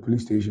to the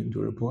police station to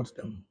report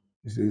them.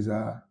 He says,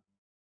 I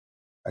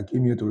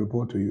came here to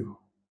report to you.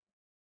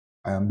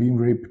 I am being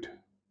raped.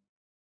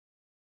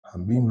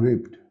 I'm being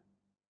raped.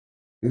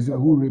 They said,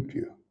 who raped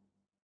you?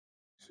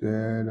 He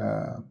said,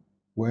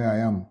 where I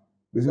am.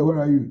 They said, where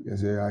are you? They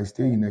said, I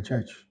stay in a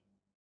church.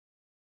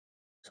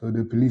 So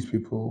the police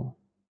people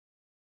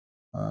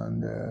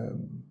and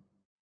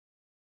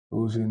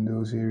those in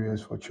those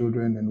areas for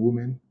children and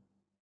women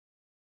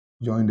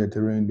joined the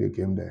terrain. They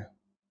came there.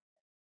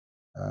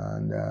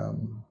 And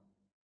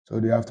so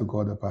they have to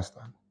call the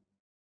pastor.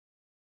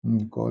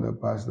 He called the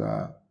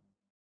pastor.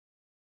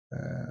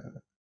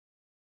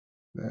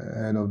 The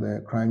head of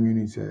the crime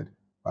unit said,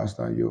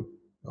 Pastor, your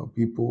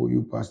people,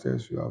 you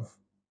pastors, you have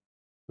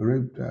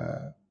raped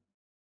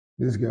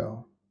this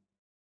girl.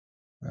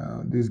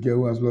 This girl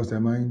who has lost her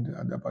mind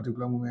at that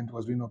particular moment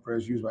was being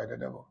oppressed, used by the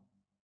devil.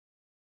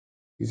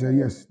 He said,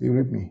 yes, they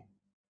raped me.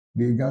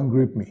 They gang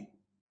raped me.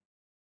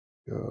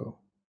 So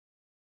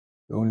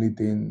the only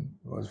thing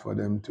was for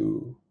them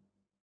to,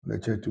 the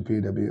church to pay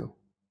the bill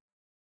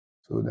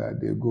so that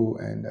they go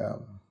and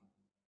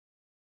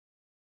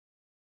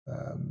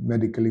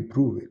medically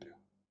prove it.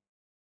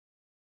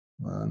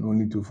 And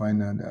only to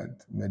find out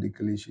that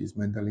medically she's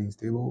mentally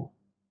unstable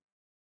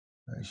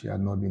and she had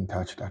not been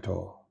touched at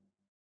all.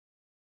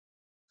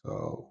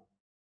 So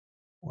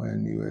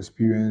when you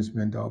experience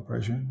mental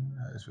oppression,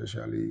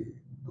 especially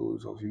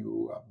those of you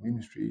who have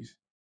ministries,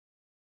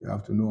 you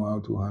have to know how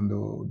to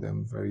handle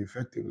them very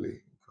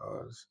effectively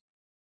because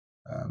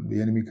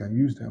the enemy can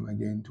use them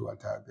again to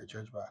attack the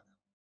church back.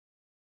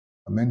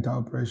 A mental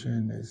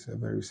oppression is a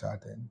very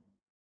sad thing.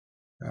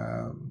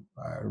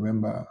 I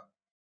remember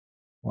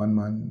one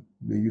man,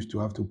 they used to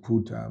have to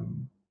put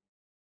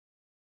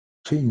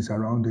chains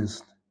around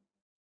his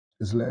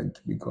leg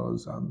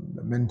because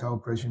the mental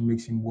oppression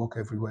makes him walk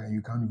everywhere and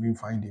you can't even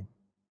find him.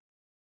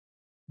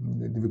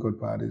 The difficult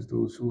part is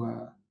those who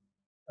are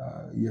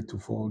yet to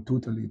fall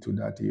totally to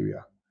that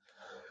area.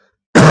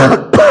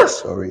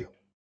 Sorry.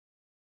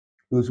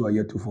 Those who are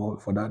yet to fall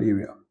for that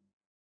area.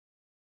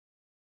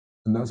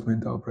 And that's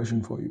mental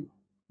oppression for you.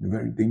 A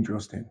very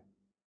dangerous thing.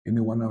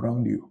 Anyone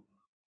around you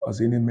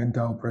has any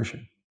mental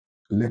oppression,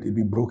 let it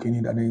be broken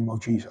in the name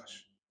of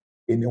Jesus.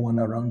 Anyone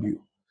around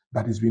you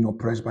that is being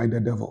oppressed by the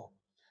devil,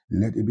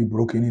 let it be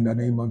broken in the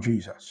name of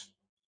Jesus.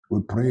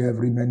 We pray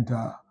every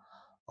mental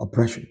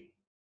oppression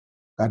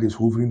that is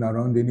hovering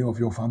around any of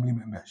your family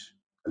members,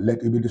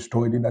 let it be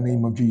destroyed in the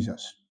name of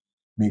Jesus.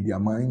 May their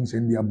minds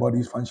and their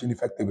bodies function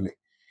effectively.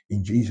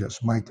 In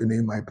Jesus' mighty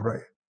name I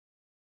pray.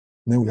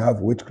 Then we have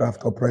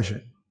witchcraft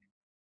oppression.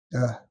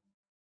 Yeah,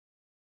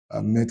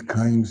 I've met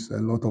kinds, a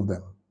lot of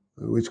them.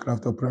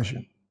 Witchcraft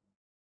oppression.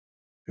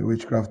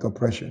 Witchcraft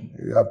oppression.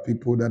 You have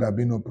people that have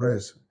been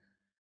oppressed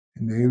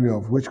in the area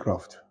of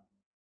witchcraft.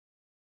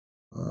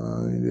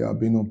 They have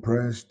been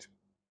oppressed.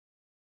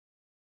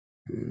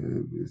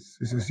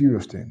 It's a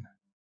serious thing.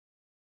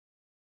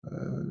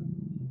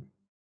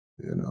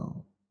 You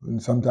know,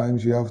 and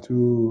sometimes you have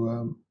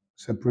to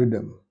separate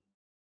them.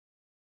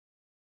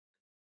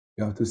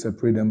 You have to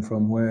separate them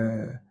from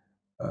where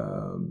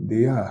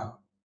they are,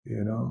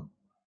 you know,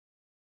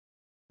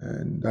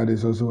 and that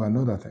is also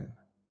another thing.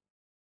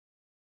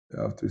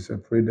 You have to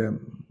separate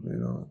them, you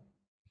know.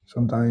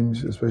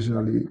 Sometimes,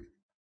 especially,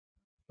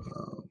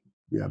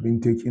 they have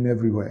been taken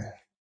everywhere,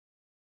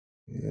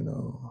 you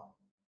know.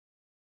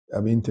 They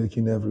have been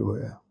taken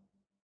everywhere,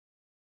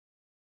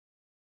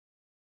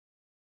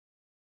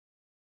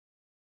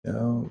 you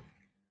know.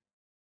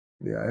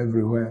 They are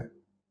everywhere.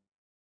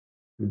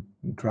 You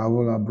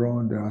travel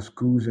abroad, there are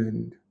schools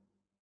and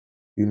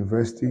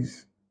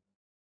universities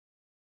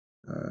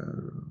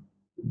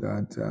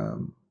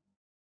that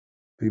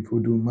people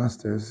do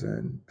masters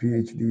and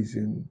PhDs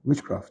in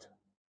witchcraft.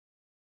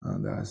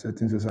 And there are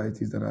certain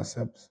societies that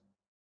accept.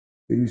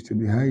 They used to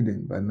be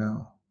hiding, but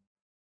now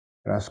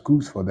there are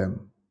schools for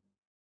them,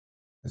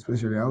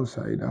 especially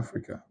outside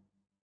Africa.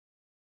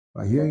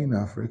 But here in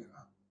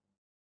Africa,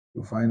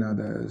 you find out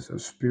there's a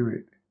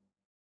spirit,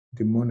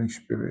 demonic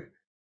spirit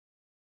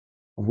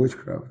of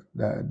witchcraft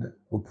that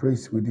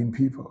operates within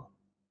people.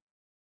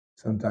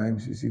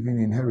 Sometimes it's even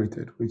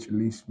inherited, which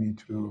leads me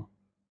to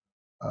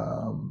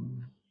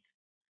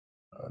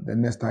the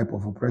next type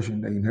of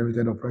oppression, the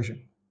inherited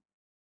oppression.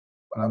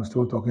 But I'm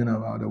still talking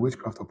about the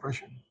witchcraft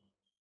oppression.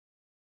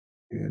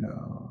 You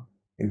know,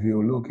 if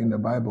you look in the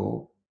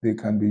Bible, they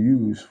can be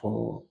used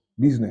for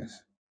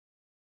business.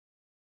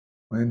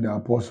 When the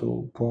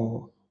apostle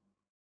Paul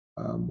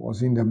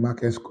was in the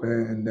market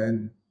square, and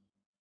then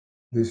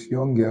this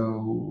young girl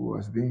who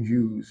was being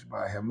used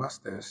by her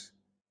masters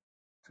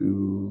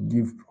to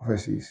give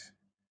prophecies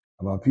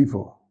about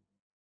people.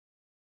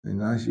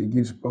 And as she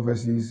gives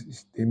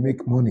prophecies, they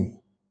make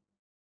money.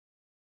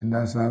 And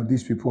that's how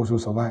these people also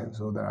survive.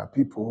 So there are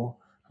people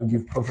who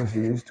give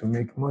prophecies to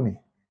make money.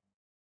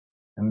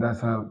 And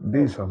that's how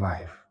they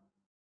survive.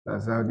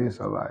 That's how they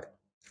survive.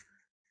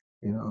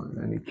 You know,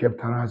 and he kept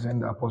harassing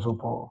the Apostle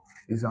Paul.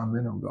 These are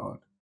men of God.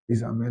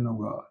 These are men of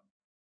God.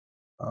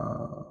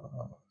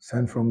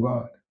 Sent from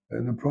God.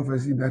 And the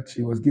prophecy that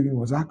she was giving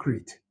was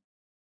accurate.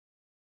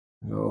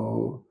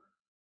 So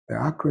the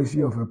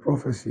accuracy of a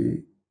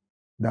prophecy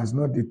does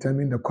not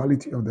determine the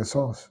quality of the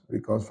source,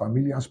 because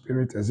familiar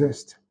spirits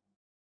exist.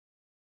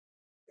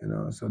 You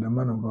know, so the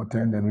man of God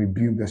turned and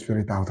rebuked the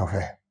spirit out of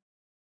her.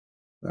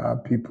 There are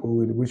people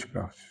with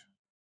witchcraft,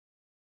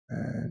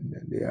 and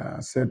they are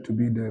said to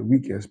be the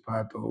weakest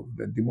part of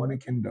the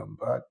demonic kingdom,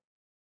 but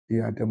they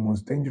are the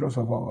most dangerous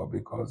of all,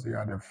 because they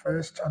are the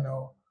first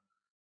channel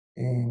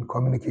in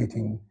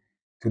communicating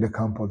to the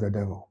camp of the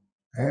devil.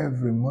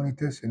 Every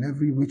monitors and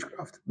every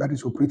witchcraft that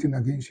is operating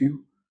against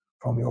you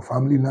from your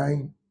family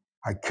line,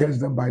 I curse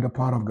them by the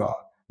power of God.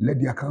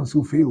 Let their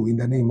counsel fail in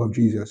the name of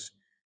Jesus.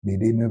 May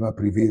they never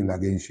prevail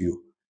against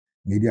you.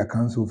 May their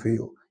counsel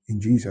fail in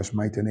Jesus'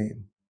 mighty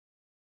name.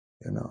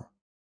 You know.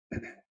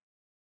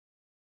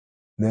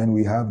 Then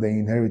we have the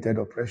inherited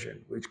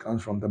oppression, which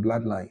comes from the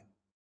bloodline.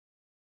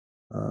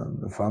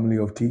 The family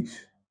of thieves,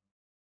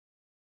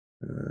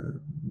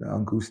 the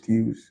uncle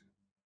steals.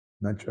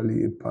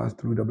 Naturally, it passed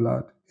through the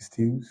blood.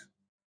 Steals.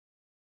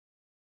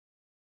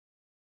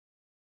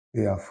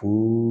 They are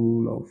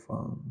full of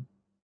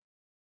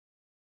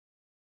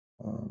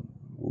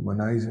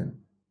womanizing.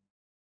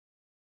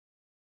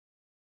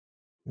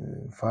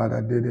 The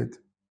father did it.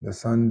 The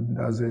son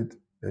does it.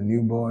 The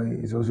new boy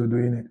is also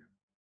doing it.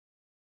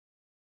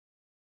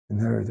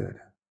 Inherited.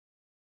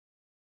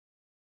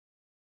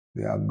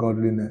 They are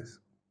godliness.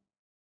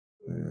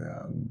 They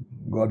are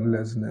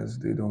godlessness.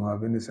 They don't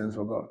have any sense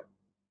for God.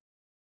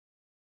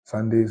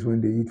 Sundays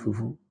when they eat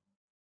fufu,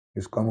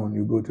 it's common.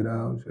 You go to the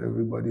house,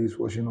 everybody is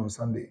washing on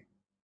Sunday.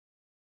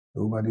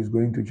 Nobody is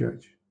going to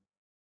church.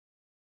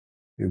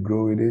 They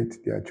grow with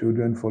it. Their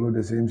children follow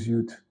the same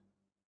suit.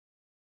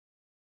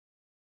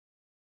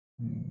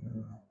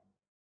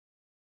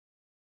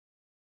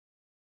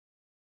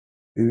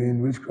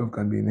 Even witchcraft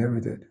can be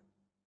inherited.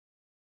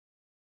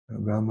 The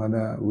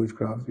grandmother,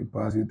 witchcraft, you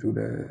pass it to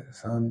the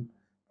son,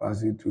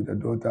 pass it to the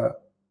daughter.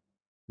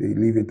 They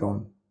leave it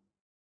on.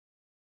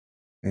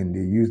 And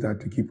they use that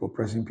to keep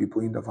oppressing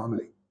people in the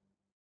family.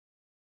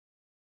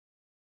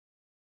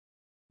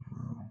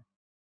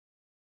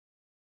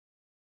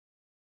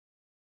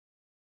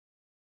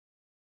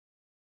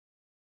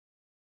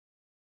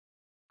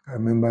 I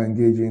remember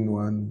engaging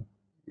one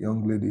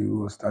young lady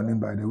who was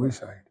standing by the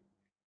wayside.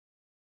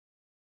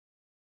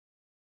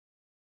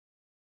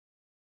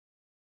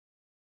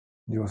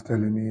 She was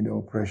telling me the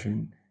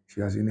oppression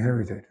she has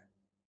inherited.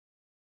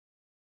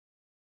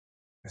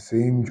 The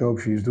same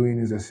job she's doing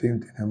is the same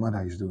thing her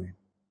mother is doing.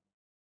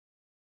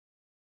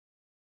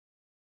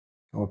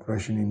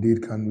 Oppression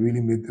indeed can really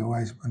make the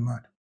wise man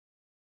mad.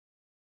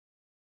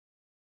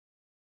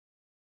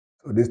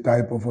 So this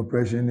type of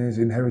oppression is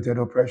inherited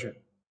oppression.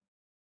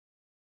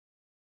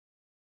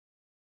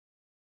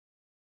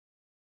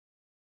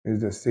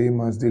 It's the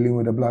same as dealing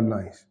with the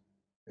bloodlines.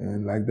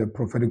 And like the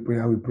prophetic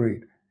prayer we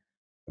prayed,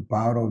 the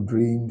power of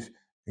dreams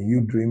and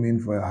you dreaming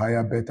for a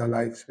higher, better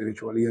life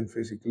spiritually and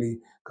physically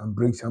can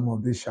break some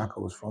of these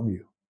shackles from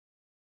you.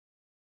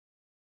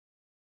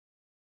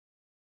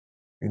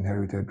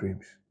 Inherited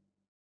dreams.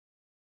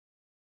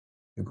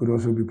 It could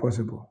also be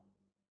possible.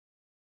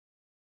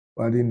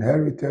 But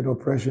inherited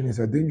oppression is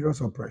a dangerous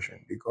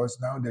oppression, because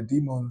now the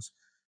demons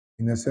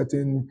in a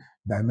certain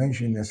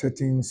dimension, a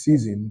certain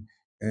season,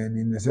 and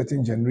in a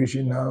certain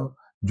generation now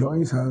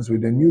joins hands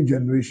with the new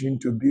generation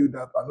to build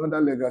up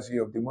another legacy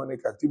of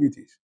demonic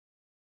activities.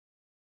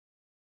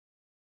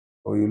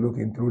 Or you look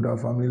in through the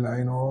family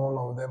line,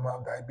 all of them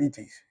have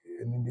diabetes,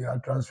 and they are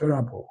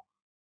transferable.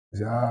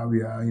 Say,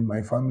 we are in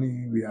my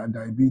family, we are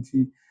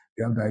diabetes,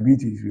 we have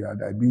diabetes, we are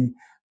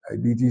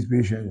diabetes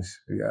patients.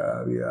 We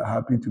are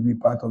happy to be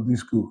part of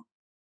this school.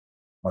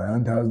 My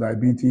aunt has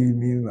diabetes,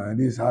 me, my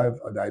niece have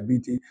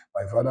diabetes,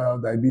 my father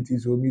has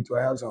diabetes, so me too,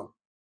 I have some.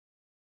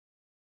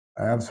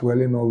 I have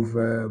swelling of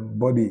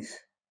bodies.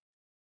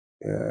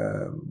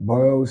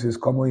 Boils is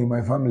common in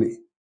my family.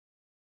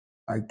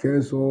 I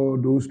curse all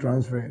those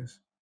transfers,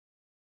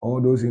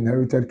 all those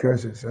inherited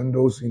curses, and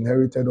those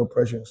inherited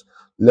oppressions.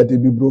 Let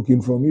it be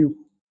broken from you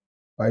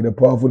by the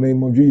powerful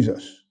name of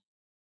Jesus,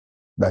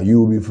 that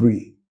you will be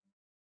free.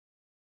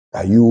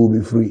 That you will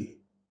be free.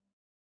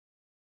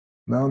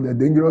 Now, the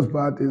dangerous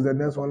part is the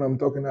next one I'm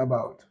talking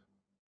about.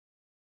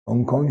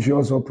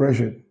 Unconscious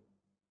oppression.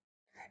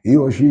 He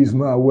or she is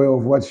not aware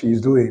of what she is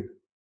doing,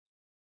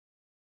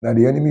 that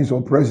the enemy is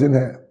oppressing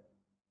her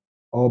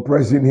or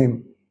oppressing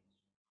him.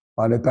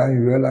 By the time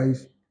you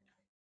realize,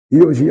 he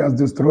or she has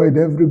destroyed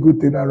every good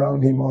thing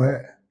around him or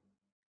her.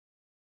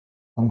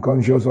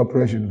 Unconscious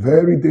oppression,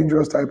 very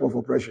dangerous type of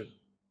oppression.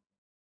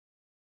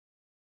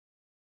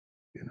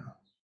 You know,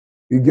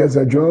 he gets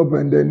a job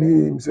and then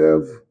he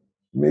himself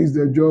makes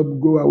the job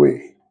go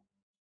away.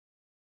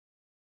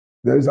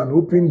 There is an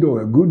open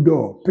door, a good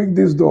door. Pick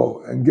this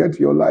door and get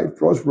your life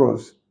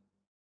prosperous.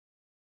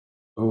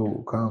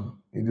 Oh,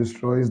 come. He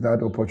destroys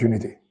that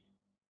opportunity.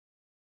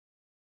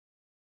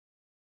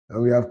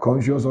 And we have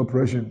conscious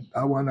oppression.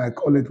 That one, I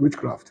call it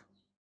witchcraft.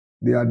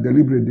 They are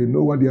deliberate. They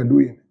know what they are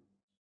doing,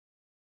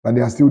 but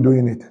they are still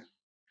doing it.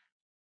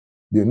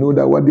 They know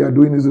that what they are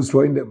doing is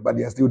destroying them, but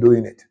they are still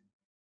doing it.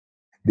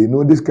 They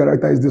know this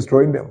character is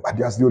destroying them, but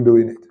they are still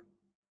doing it.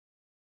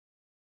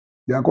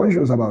 They are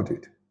conscious about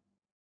it.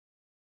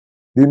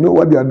 They know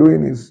what they are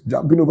doing is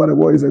jumping over the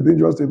wall is a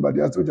dangerous thing, but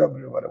they are still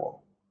jumping over the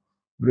wall,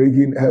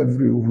 breaking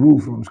every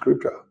rule from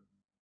scripture.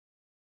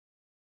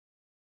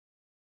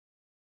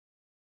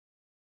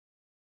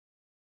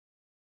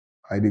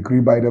 I decree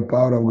by the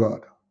power of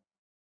God,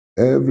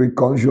 every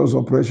conscious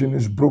oppression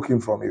is broken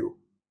from you.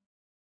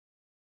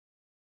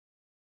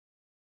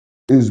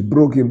 Is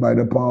broken by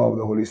the power of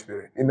the Holy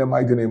Spirit in the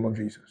mighty name of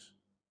Jesus.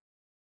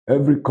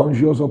 Every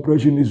conscious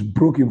oppression is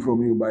broken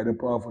from you by the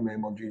powerful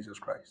name of Jesus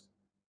Christ.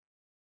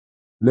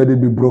 Let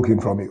it be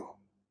broken from you.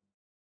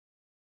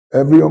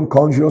 Every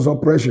unconscious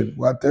oppression,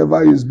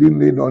 whatever is being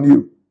laid on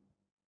you,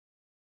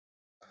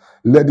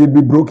 let it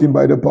be broken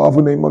by the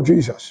powerful name of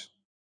Jesus.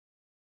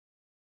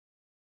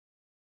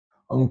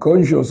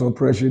 Unconscious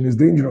oppression is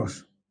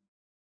dangerous.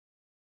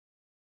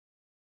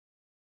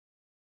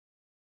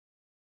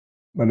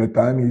 By the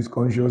time he's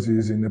conscious,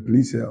 he's in the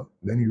police cell,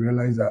 then he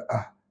realizes that,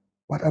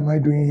 what am I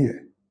doing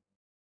here?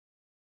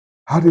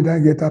 How did I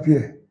get up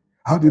here?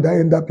 How did I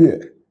end up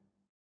here?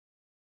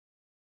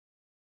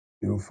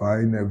 You'll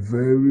find a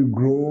very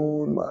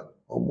grown man,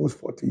 almost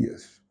 40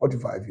 years,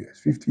 45 years,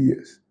 50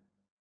 years.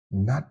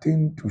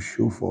 Nothing to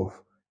show forth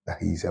that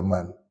he's a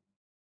man.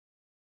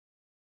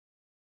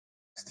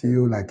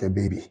 Still like a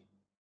baby.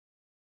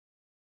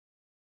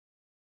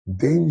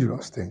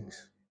 Dangerous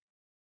things.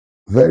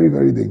 Very,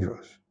 very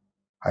dangerous.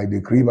 I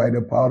decree by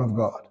the power of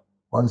God,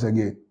 once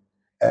again,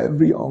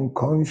 every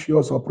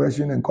unconscious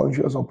oppression and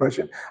conscious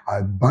oppression,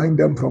 I bind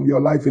them from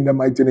your life in the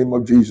mighty name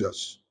of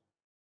Jesus.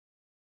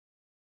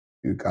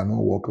 You cannot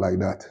walk like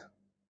that.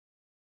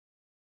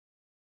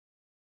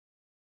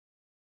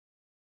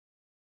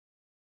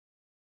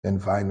 And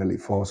finally,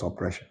 false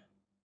oppression.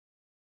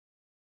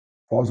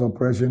 False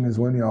oppression is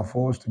when you are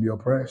forced to be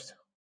oppressed.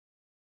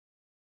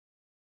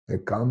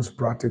 It comes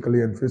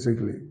practically and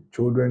physically.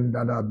 Children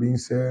that are being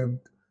served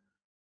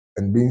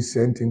and being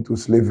sent into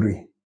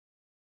slavery,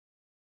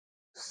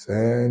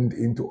 sent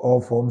into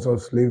all forms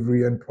of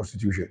slavery and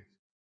prostitution.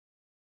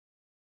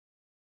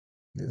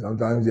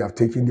 Sometimes they have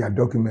taken their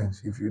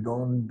documents. If you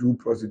don't do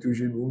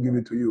prostitution, we won't give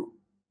it to you.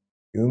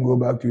 You won't go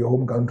back to your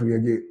home country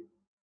again.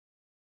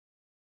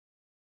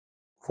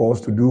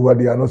 Forced to do what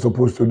they are not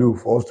supposed to do,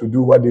 forced to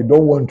do what they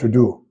don't want to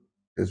do,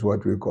 is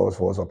what we call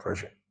false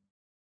oppression.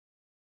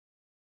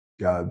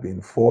 They have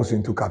been forced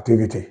into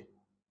captivity.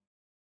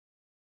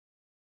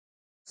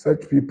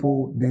 Such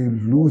people, they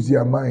lose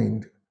their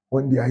mind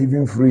when they are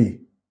even free.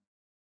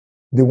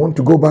 They want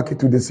to go back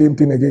into the same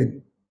thing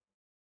again.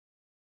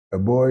 A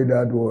boy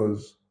that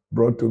was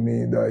brought to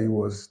me that he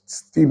was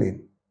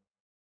stealing.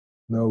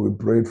 Now we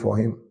prayed for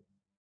him.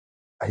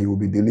 He will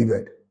be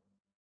delivered.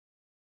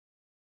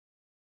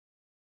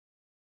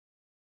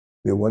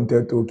 They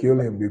wanted to kill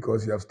him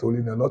because he has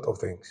stolen a lot of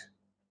things.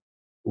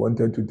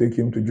 Wanted to take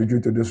him to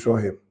Juju to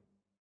destroy him.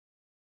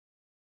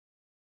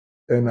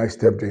 Then I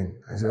stepped in.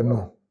 I said,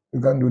 no,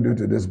 you can't do that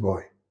to this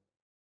boy.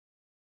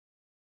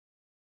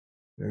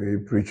 We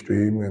preached to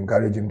him, we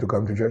encouraged him to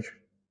come to church.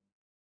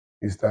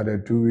 He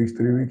started 2 weeks,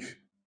 3 weeks.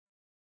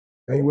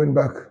 Then he went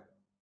back.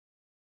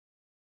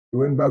 He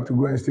went back to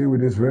go and stay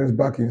with his friends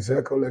back in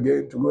circle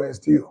again to go and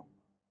steal.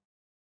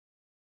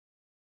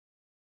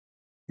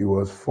 He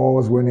was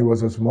forced when he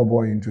was a small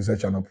boy into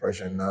such an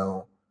oppression.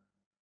 Now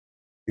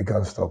he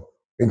can't stop.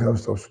 He can't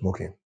stop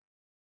smoking.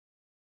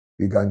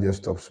 He can't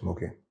just stop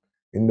smoking.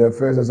 In the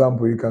first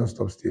example, he can't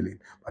stop stealing.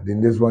 But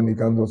in this one, he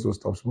can't also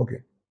stop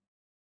smoking.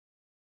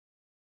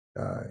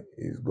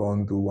 He's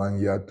gone to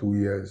 1 year, 2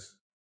 years,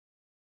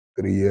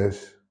 3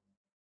 years,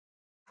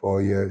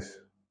 4 years.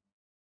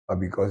 But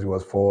because he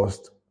was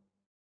forced,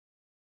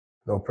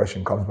 the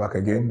oppression comes back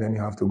again, then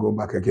you have to go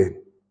back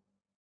again.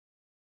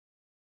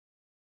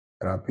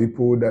 There are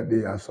people that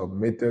they are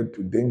submitted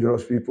to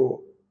dangerous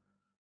people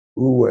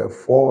who were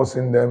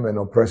forcing them and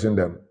oppressing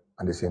them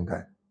at the same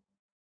time.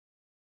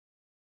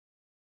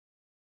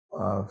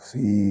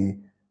 See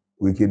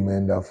wicked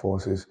men that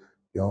forces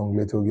young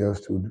little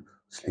girls to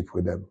sleep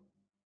with them.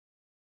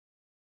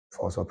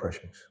 False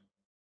oppressions.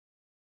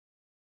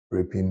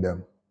 Raping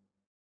them.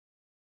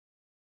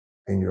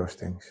 Dangerous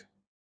things.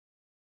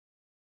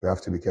 You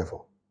have to be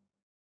careful.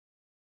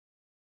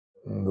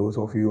 And those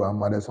of you who are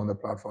mothers on the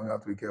platform, you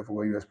have to be careful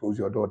where you expose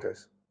your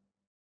daughters.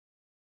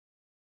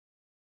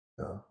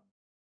 Yeah.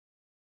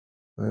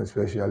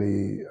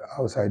 Especially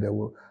outside the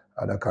world,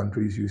 other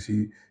countries, you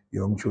see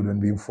young children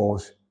being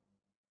forced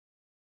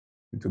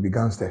to be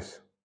gangsters.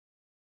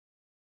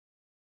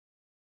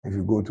 If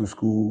you go to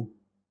school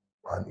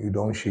and you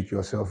don't shake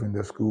yourself in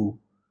the school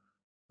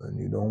and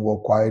you don't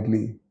walk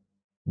quietly,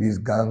 these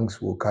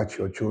gangs will catch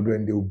your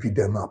children, they will beat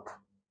them up.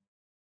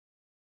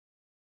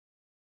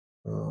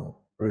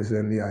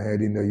 Recently, I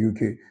heard in the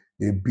UK,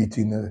 they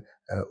beating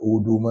an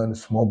old woman,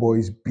 small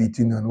boys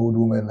beating an old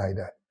woman like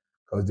that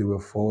because they were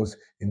forced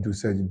into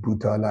such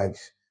brutal lives.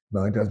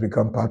 Now it has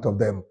become part of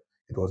them.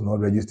 It was not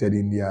registered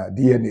in their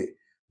DNA.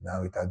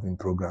 Now it has been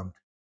programmed.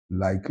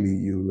 Likely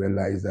you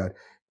realize that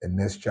the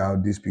next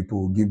child these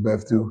people will give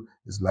birth to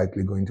is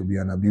likely going to be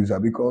an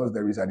abuser because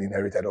there is an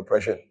inherited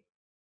oppression.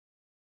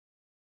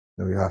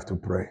 So you have to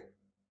pray.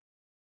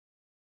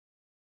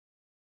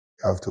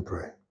 You have to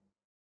pray.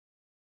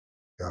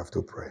 You have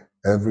to pray.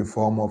 Every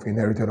form of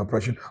inherited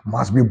oppression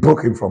must be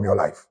broken from your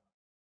life.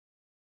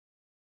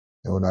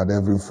 You know that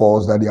every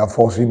force that they are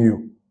forcing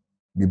you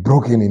be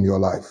broken in your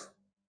life.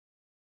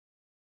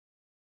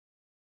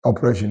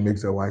 Oppression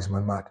makes a wise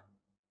man mad.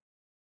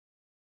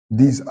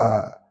 These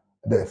are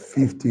the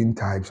 15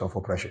 types of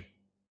oppression.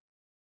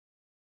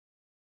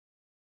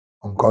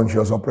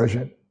 Unconscious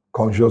oppression,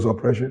 conscious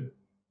oppression,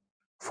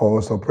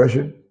 false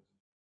oppression,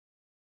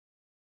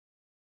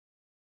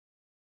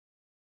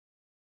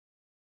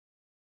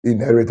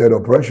 inherited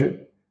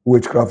oppression,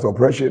 witchcraft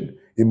oppression,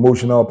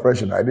 emotional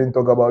oppression. I didn't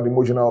talk about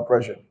emotional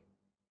oppression.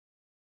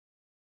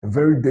 A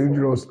very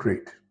dangerous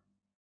trait.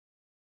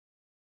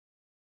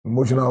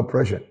 Emotional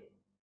oppression.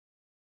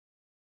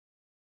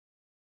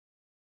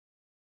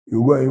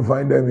 You go and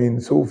find them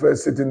in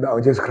sofas sitting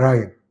down just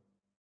crying.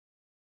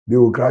 They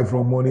will cry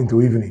from morning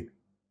to evening.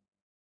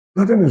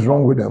 Nothing is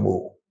wrong with them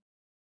all.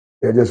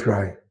 They're just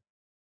crying.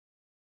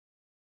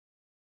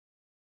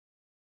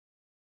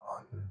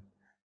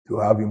 To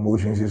have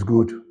emotions is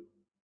good.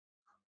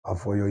 But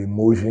for your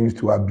emotions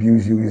to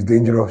abuse you is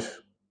dangerous.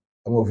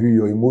 Some of you,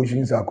 your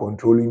emotions are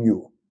controlling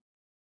you.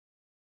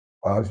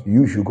 Whilst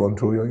you should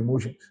control your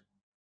emotions.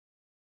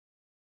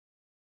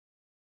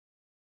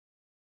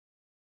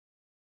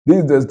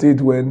 This is the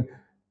state when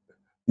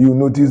you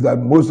notice that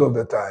most of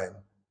the time,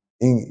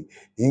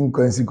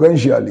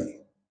 inconsequentially,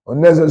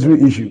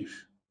 unnecessary issues,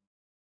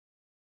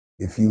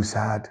 they feel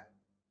sad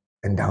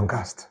and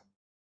downcast.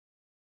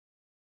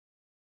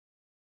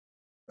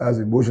 That's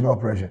emotional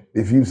oppression.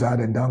 They feel sad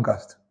and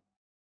downcast.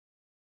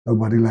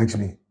 Nobody likes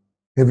me.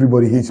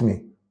 Everybody hates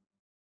me.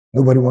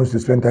 Nobody wants to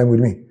spend time with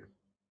me.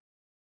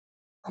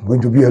 I'm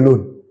going to be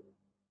alone.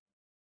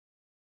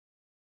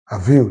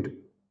 I've failed.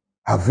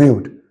 I've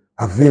failed.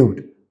 I've failed.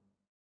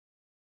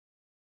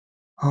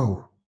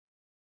 Oh,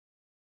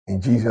 in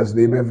Jesus'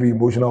 name, every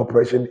emotional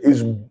oppression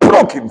is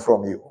broken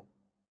from you.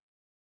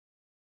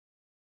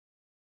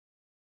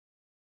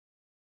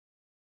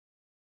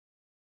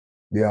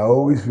 They are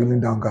always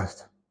feeling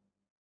downcast.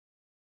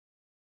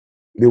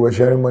 They were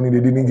sharing money they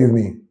didn't give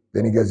me.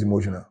 Then he gets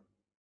emotional.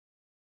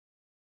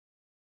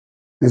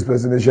 This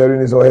person is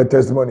sharing his or her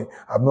testimony.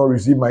 I've not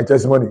received my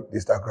testimony. They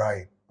start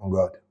crying on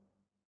God.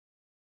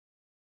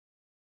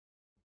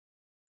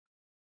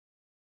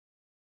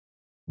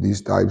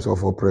 These types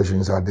of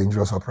oppressions are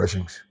dangerous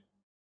oppressions.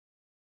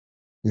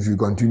 If you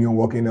continue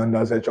walking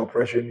under such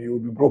oppression, you will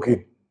be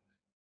broken.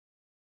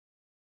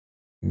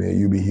 May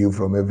you be healed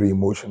from every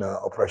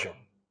emotional oppression.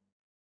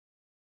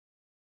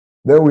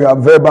 Then we have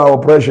verbal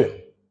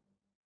oppression.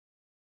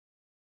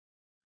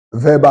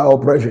 Verbal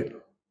oppression.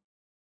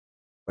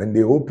 When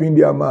they open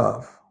their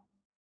mouth,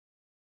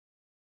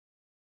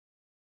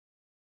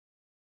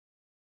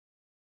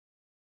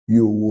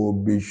 you will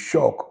be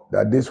shocked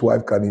that this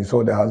wife can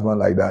insult the husband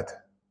like that.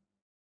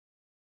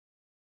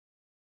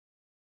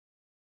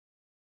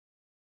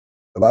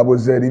 The Bible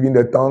said even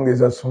the tongue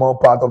is a small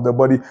part of the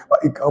body, but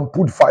it can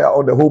put fire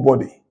on the whole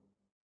body.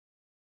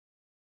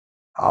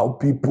 How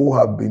people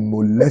have been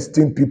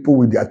molesting people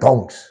with their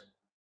tongues.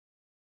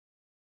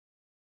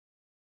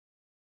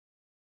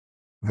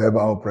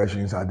 Verbal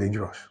oppressions are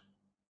dangerous.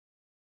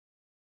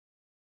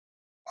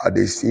 What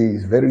they see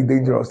is very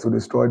dangerous to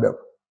destroy them.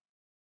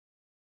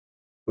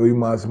 So you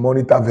must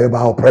monitor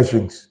verbal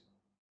oppressions.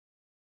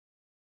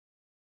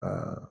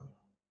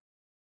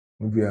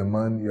 If you're a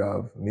man, you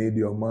have made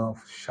your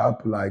mouth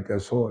sharp like a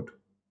sword.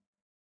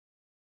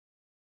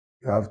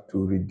 You have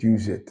to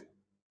reduce it.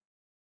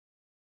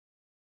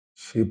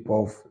 Shape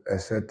off a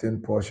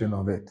certain portion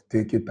of it.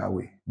 Take it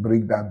away.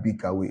 Bring that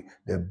beak away.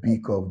 The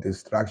beak of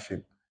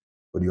distraction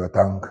with your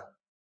tongue.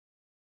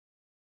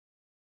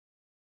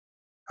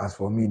 As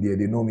for me,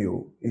 they know me.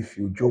 If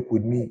you joke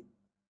with me,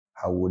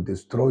 I will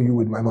destroy you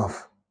with my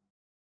mouth.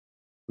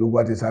 Look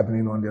what is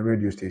happening on the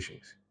radio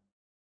stations,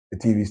 the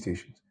TV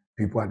stations.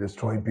 People are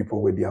destroying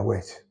people with their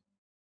words.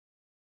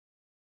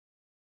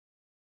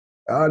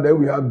 And then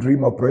we have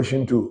dream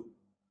oppression too.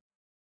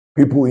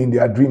 People in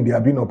their dream, they are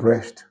being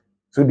oppressed.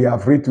 So they are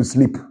afraid to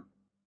sleep.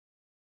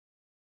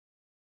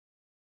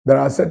 There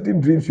are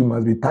certain dreams you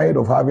must be tired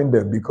of having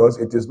them because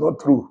it is not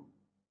true.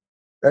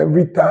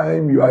 Every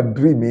time you are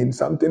dreaming,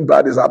 something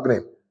bad is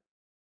happening.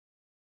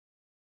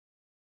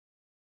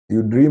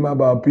 You dream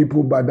about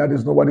people, but that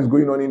is not what is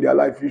going on in their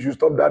life. You should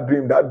stop that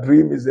dream. That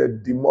dream is a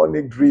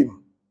demonic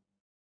dream.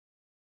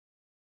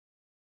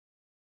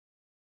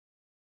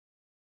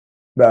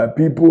 That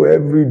people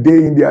every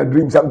day in their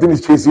dream, something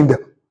is chasing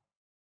them.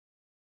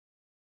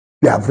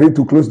 They are afraid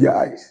to close their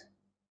eyes.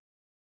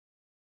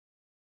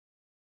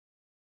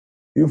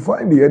 You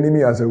find the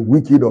enemy as a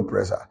wicked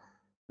oppressor.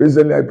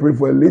 Recently, I prayed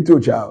for a little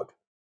child.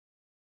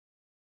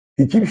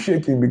 He keeps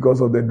shaking because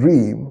of the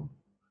dream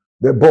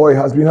the boy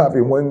has been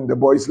having when the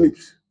boy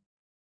sleeps.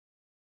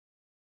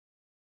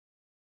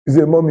 He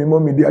said,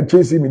 Mommy, they are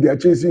chasing me, they are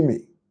chasing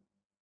me.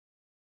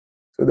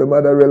 So the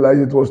mother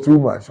realized it was too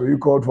much, so he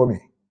called for me.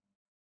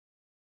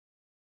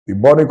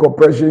 Demonic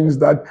oppressions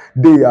that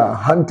they are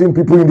hunting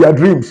people in their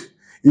dreams.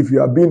 If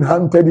you are being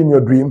hunted in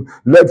your dream,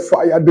 let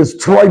fire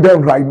destroy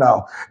them right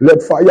now.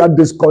 Let fire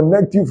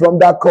disconnect you from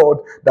that cord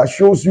that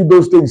shows you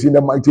those things in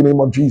the mighty name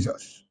of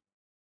Jesus.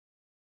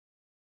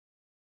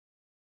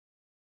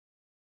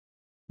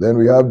 Then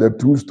we have the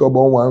two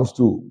stubborn ones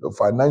too. The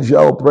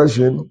financial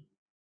oppression.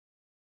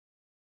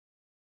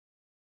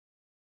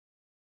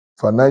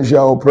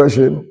 Financial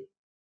oppression.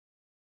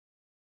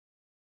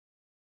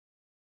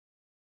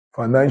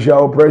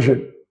 Financial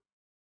oppression.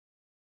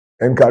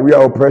 And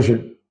career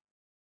oppression.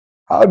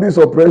 How this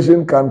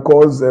oppression can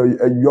cause a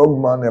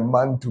young man, a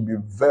man to be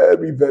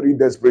very, very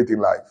desperate in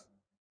life.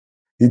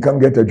 He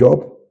can't get a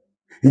job.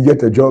 He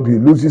gets a job, he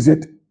loses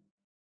it.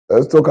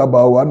 Let's talk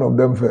about one of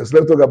them first.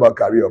 Let's talk about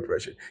career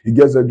oppression. He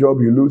gets a job,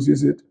 he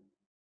loses it.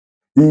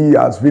 He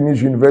has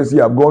finished university,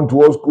 have gone to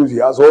all schools, he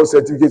has all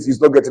certificates,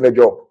 he's not getting a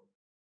job.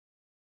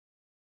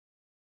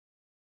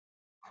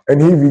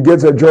 And if he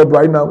gets a job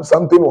right now,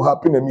 something will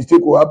happen, a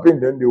mistake will happen,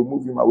 then they will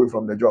move him away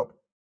from the job.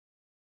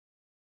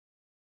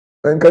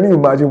 And can you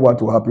imagine what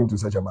will happen to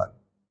such a man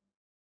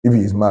if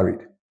he is married?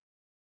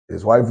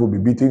 His wife will be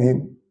beating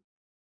him.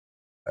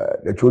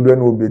 The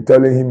children will be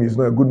telling him he's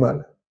not a good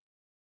man.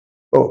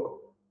 Oh,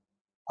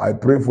 I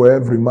pray for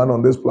every man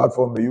on this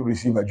platform, may you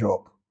receive a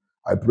job.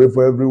 I pray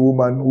for every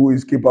woman who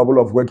is capable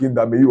of working,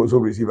 that may you also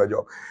receive a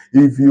job.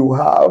 If you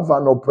have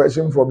an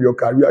oppression from your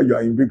career, you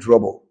are in big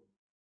trouble.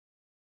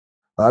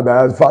 And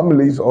as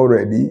families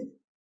already,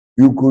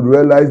 you could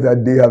realize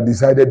that they have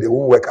decided they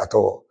won't work at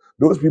all.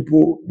 Those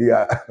people, they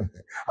are,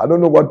 I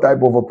don't know what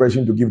type of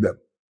oppression to give them.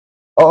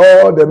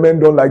 All the men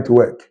don't like to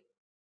work.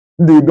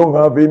 They don't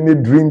have any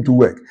dream to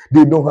work.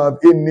 They don't have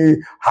any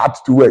heart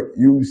to work.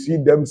 You see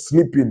them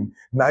sleeping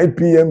 9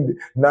 p.m.,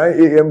 9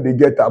 a.m. they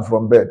get up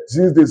from bed.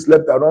 Since they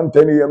slept around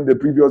 10 a.m. the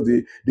previous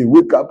day, they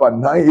wake up at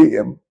 9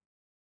 a.m.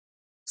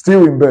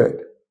 still in bed.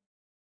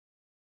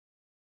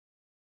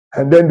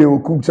 And then they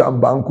will cook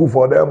some banku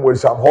for them with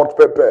some hot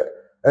pepper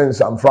and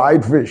some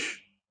fried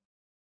fish.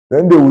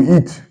 Then they will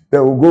eat. They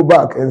will go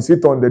back and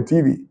sit on the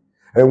TV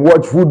and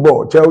watch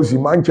football, Chelsea,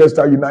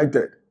 Manchester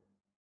United.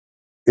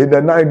 In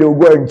the night, they will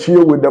go and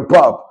chill with the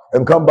pub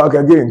and come back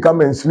again,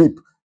 come and sleep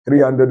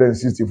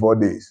 364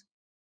 days.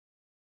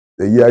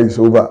 The year is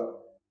over,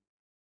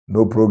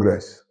 no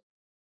progress.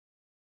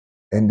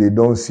 And they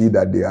don't see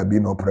that they are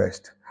being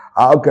oppressed.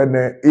 How can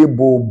an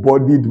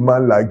able-bodied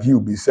man like you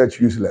be such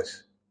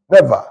useless?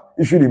 Never.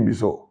 It shouldn't be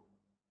so.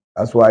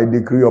 That's why I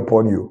decree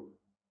upon you.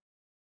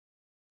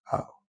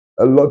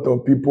 A lot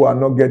of people are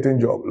not getting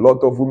jobs. A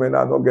lot of women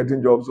are not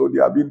getting jobs, so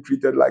they are being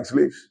treated like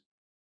slaves.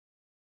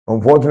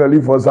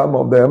 Unfortunately for some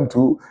of them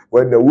too,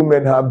 when the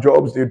women have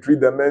jobs, they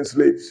treat the men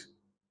slaves.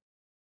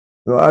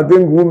 No, I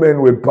think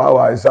women with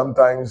power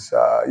sometimes,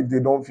 if they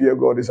don't fear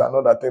God, it's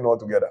another thing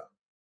altogether.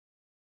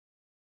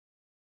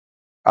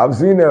 I've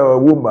seen a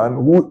woman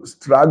who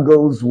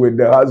struggles with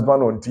the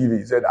husband on TV.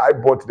 He said, I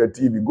bought the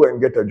TV, go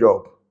and get a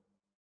job.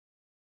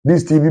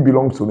 This TV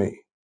belongs to me.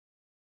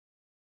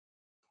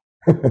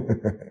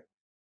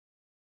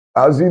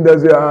 I've seen them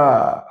say,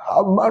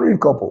 have married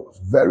couples,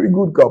 very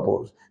good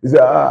couples. He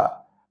said,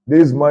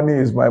 this money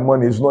is my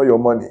money, it's not your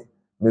money,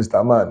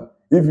 Mr. Man.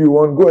 If you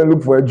want, go and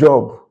look for a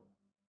job.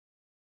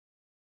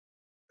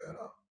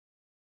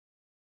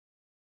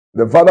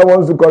 The father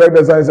wants to correct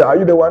the son and say, are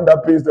you the one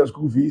that pays the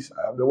school fees?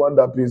 I am the one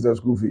that pays the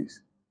school fees.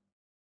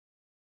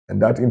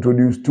 And that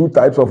introduced two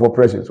types of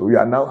oppression. So we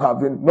are now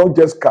having not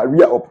just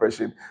career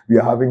oppression, we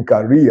are having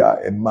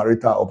career and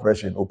marital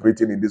oppression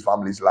operating in this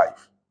family's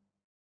life.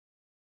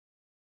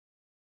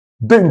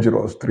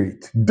 Dangerous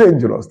trait.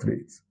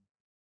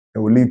 It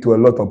will lead to a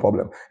lot of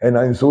problems. And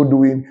in so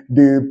doing,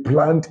 they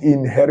plant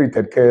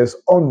inherited curse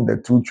on the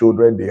two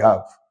children they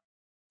have.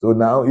 So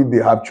now if they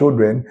have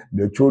children,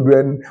 the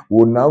children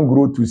will now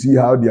grow to see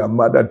how their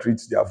mother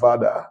treats their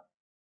father.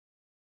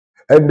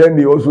 And then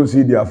they also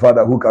see their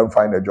father who can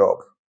find a job.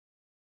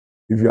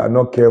 If you are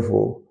not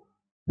careful,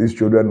 these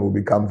children will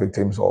become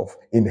victims of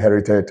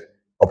inherited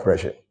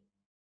oppression.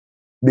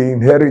 They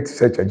inherit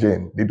such a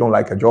gene. They don't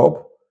like a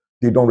job.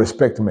 They don't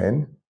respect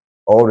men,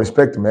 or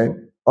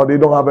they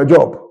don't have a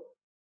job.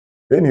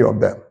 Any of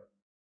them.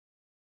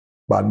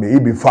 But may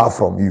it be far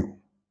from you.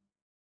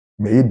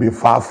 May it be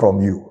far from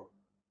you.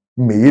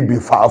 May it be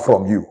far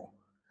from you.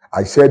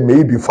 I said, may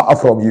it be far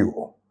from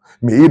you.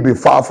 May it be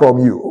far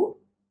from you.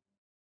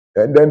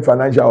 And then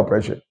financial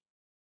oppression.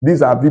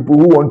 These are people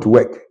who want to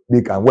work.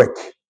 They can work.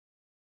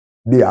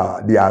 They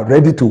are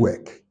ready to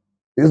work.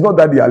 It's not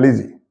that they are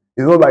lazy.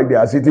 It's not like they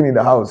are sitting in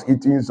the house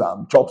eating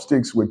some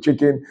chopsticks with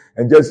chicken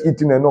and just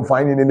eating and not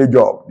finding any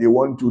job. They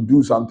want to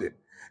do something.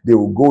 They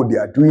will go. They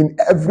are doing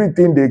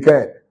everything they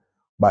can,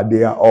 but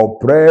they are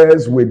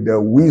oppressed with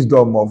the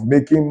wisdom of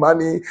making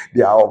money.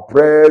 They are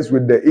oppressed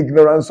with the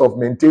ignorance of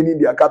maintaining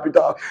their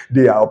capital.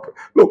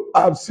 Look,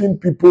 I've seen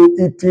people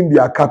eating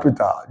their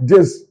capital,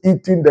 just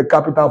eating the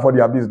capital for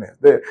their business.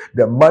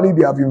 The money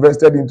they have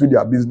invested into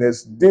their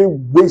business, they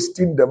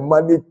wasting the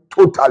money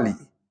totally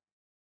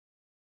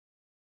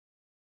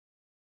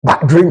by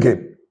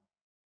drinking.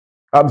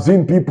 I've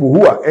seen people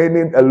who are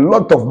earning a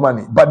lot of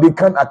money, but they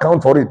can't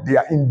account for it. They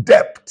are in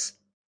debt.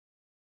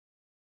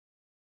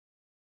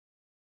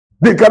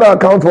 They cannot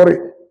account for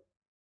it.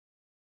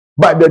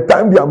 By the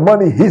time their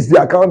money hits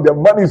the account, their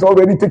money is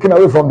already taken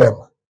away from them.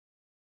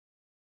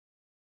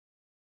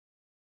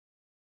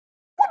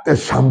 What a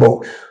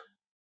shambles.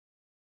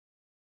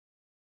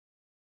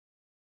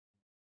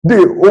 They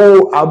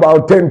owe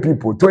about 10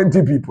 people,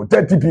 20 people,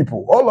 30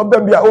 people. All of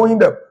them, they are owing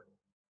them.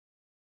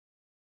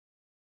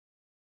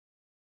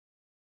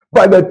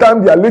 By the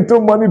time their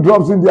little money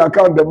drops in the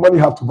account, the money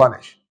have to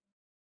vanish.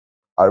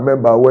 I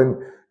remember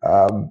when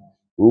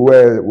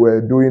we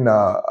were doing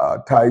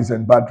our ties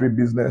and battery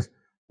business,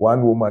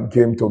 one woman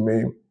came to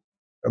me,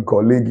 a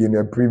colleague in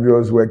a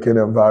previous working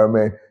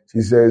environment.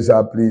 She says,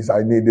 please,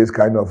 I need this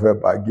kind of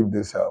help. I give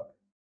this help.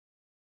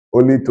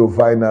 Only to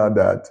find out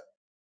that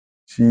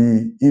she,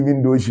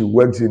 even though she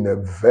works in a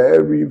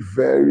very,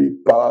 very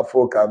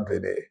powerful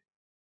company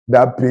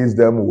that pays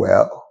them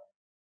well,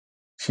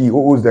 she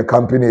owes the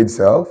company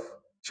itself.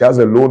 She has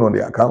a loan on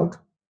the account.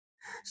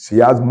 She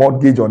has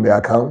mortgage on the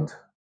account.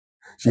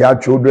 She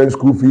had children's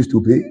school fees to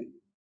pay.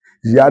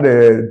 She had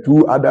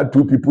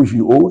two people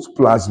she owes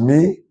plus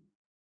me.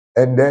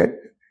 And then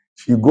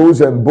she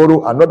goes and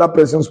borrow another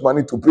person's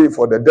money to pay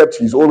for the debt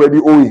she's already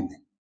owing.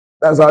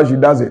 That's how she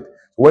does it.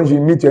 When she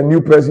meets a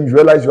new person, she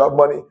realizes you have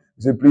money. You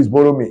say, please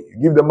borrow me.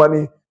 You give the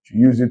money, she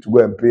use it to go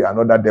and pay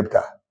another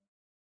debtor.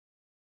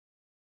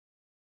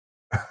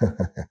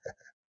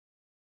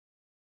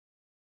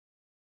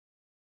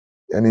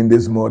 And in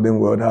this modern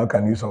world, how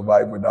can you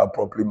survive without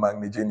properly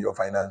managing your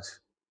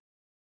finance?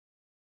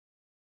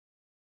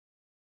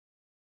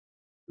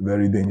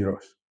 Very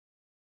dangerous.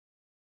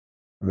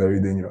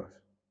 Very dangerous.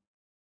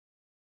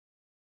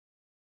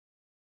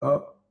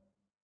 Some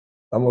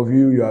of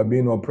you are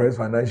being oppressed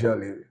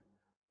financially.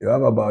 You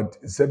have about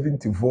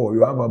 74.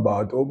 You have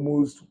about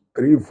almost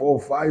 3, 4,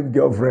 5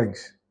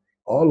 girlfriends.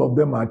 All of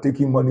them are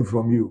taking money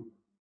from you.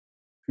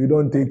 If you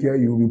don't take care,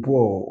 you'll be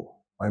poor.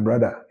 My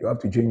brother, you have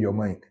to change your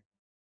mind.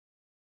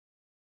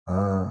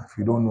 If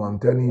you don't know, I'm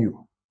telling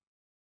you.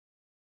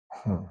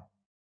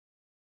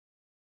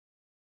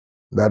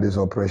 That is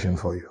oppression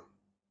for you.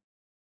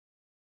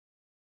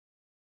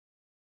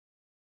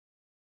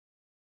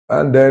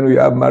 And then we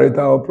have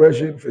marital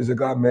oppression,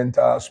 physical,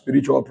 mental,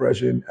 spiritual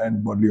oppression,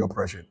 and bodily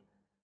oppression.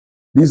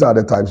 These are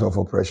the types of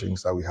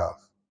oppressions that we have.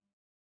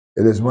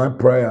 It is my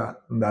prayer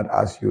that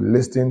as you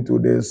listen to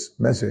this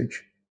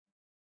message,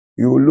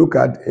 you will look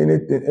at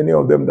any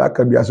of them that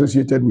can be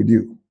associated with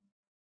you.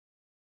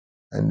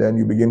 And then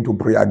you begin to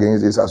pray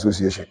against this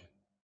association.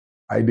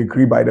 I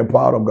decree by the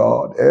power of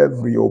God,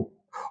 every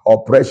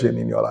oppression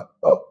in your life.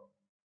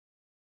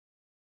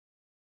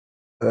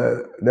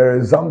 There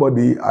is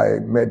somebody I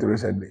met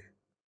recently,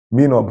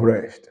 being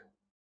oppressed.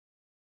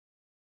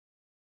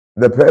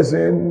 The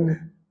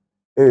person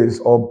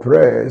is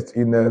oppressed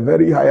in a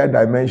very higher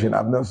dimension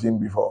I've not seen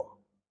before.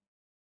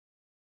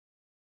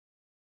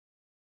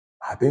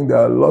 I think there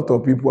are a lot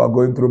of people who are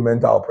going through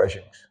mental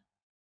oppressions.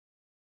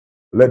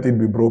 Let it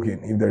be broken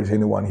if there is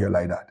anyone here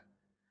like that.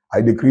 I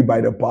decree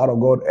by the power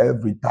of God,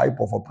 every type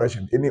of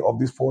oppression, any of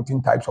these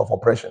 14 types of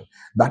oppression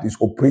that is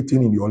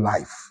operating in your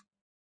life.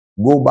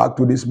 Go back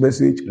to this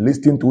message,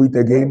 listen to it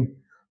again,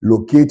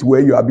 locate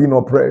where you are being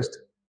oppressed,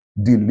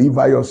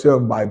 deliver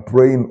yourself by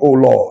praying, oh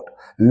Lord,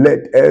 let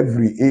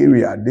every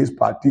area, this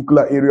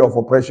particular area of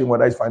oppression,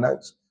 whether it's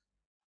finance,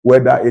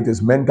 whether it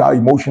is mental,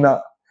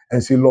 emotional,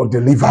 and say, Lord,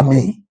 deliver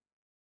me.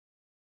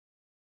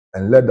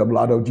 And let the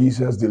blood of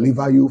Jesus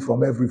deliver you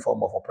from every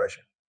form of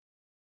oppression.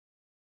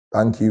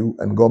 Thank you,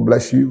 and God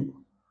bless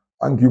you.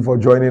 Thank you for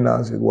joining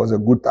us. It was a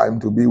good time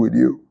to be with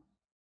you.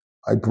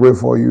 I pray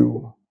for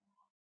you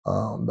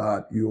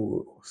that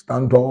you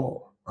stand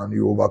tall and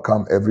you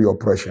overcome every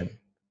oppression.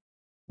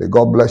 May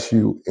God bless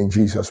you in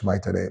Jesus'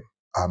 mighty name.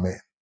 Amen.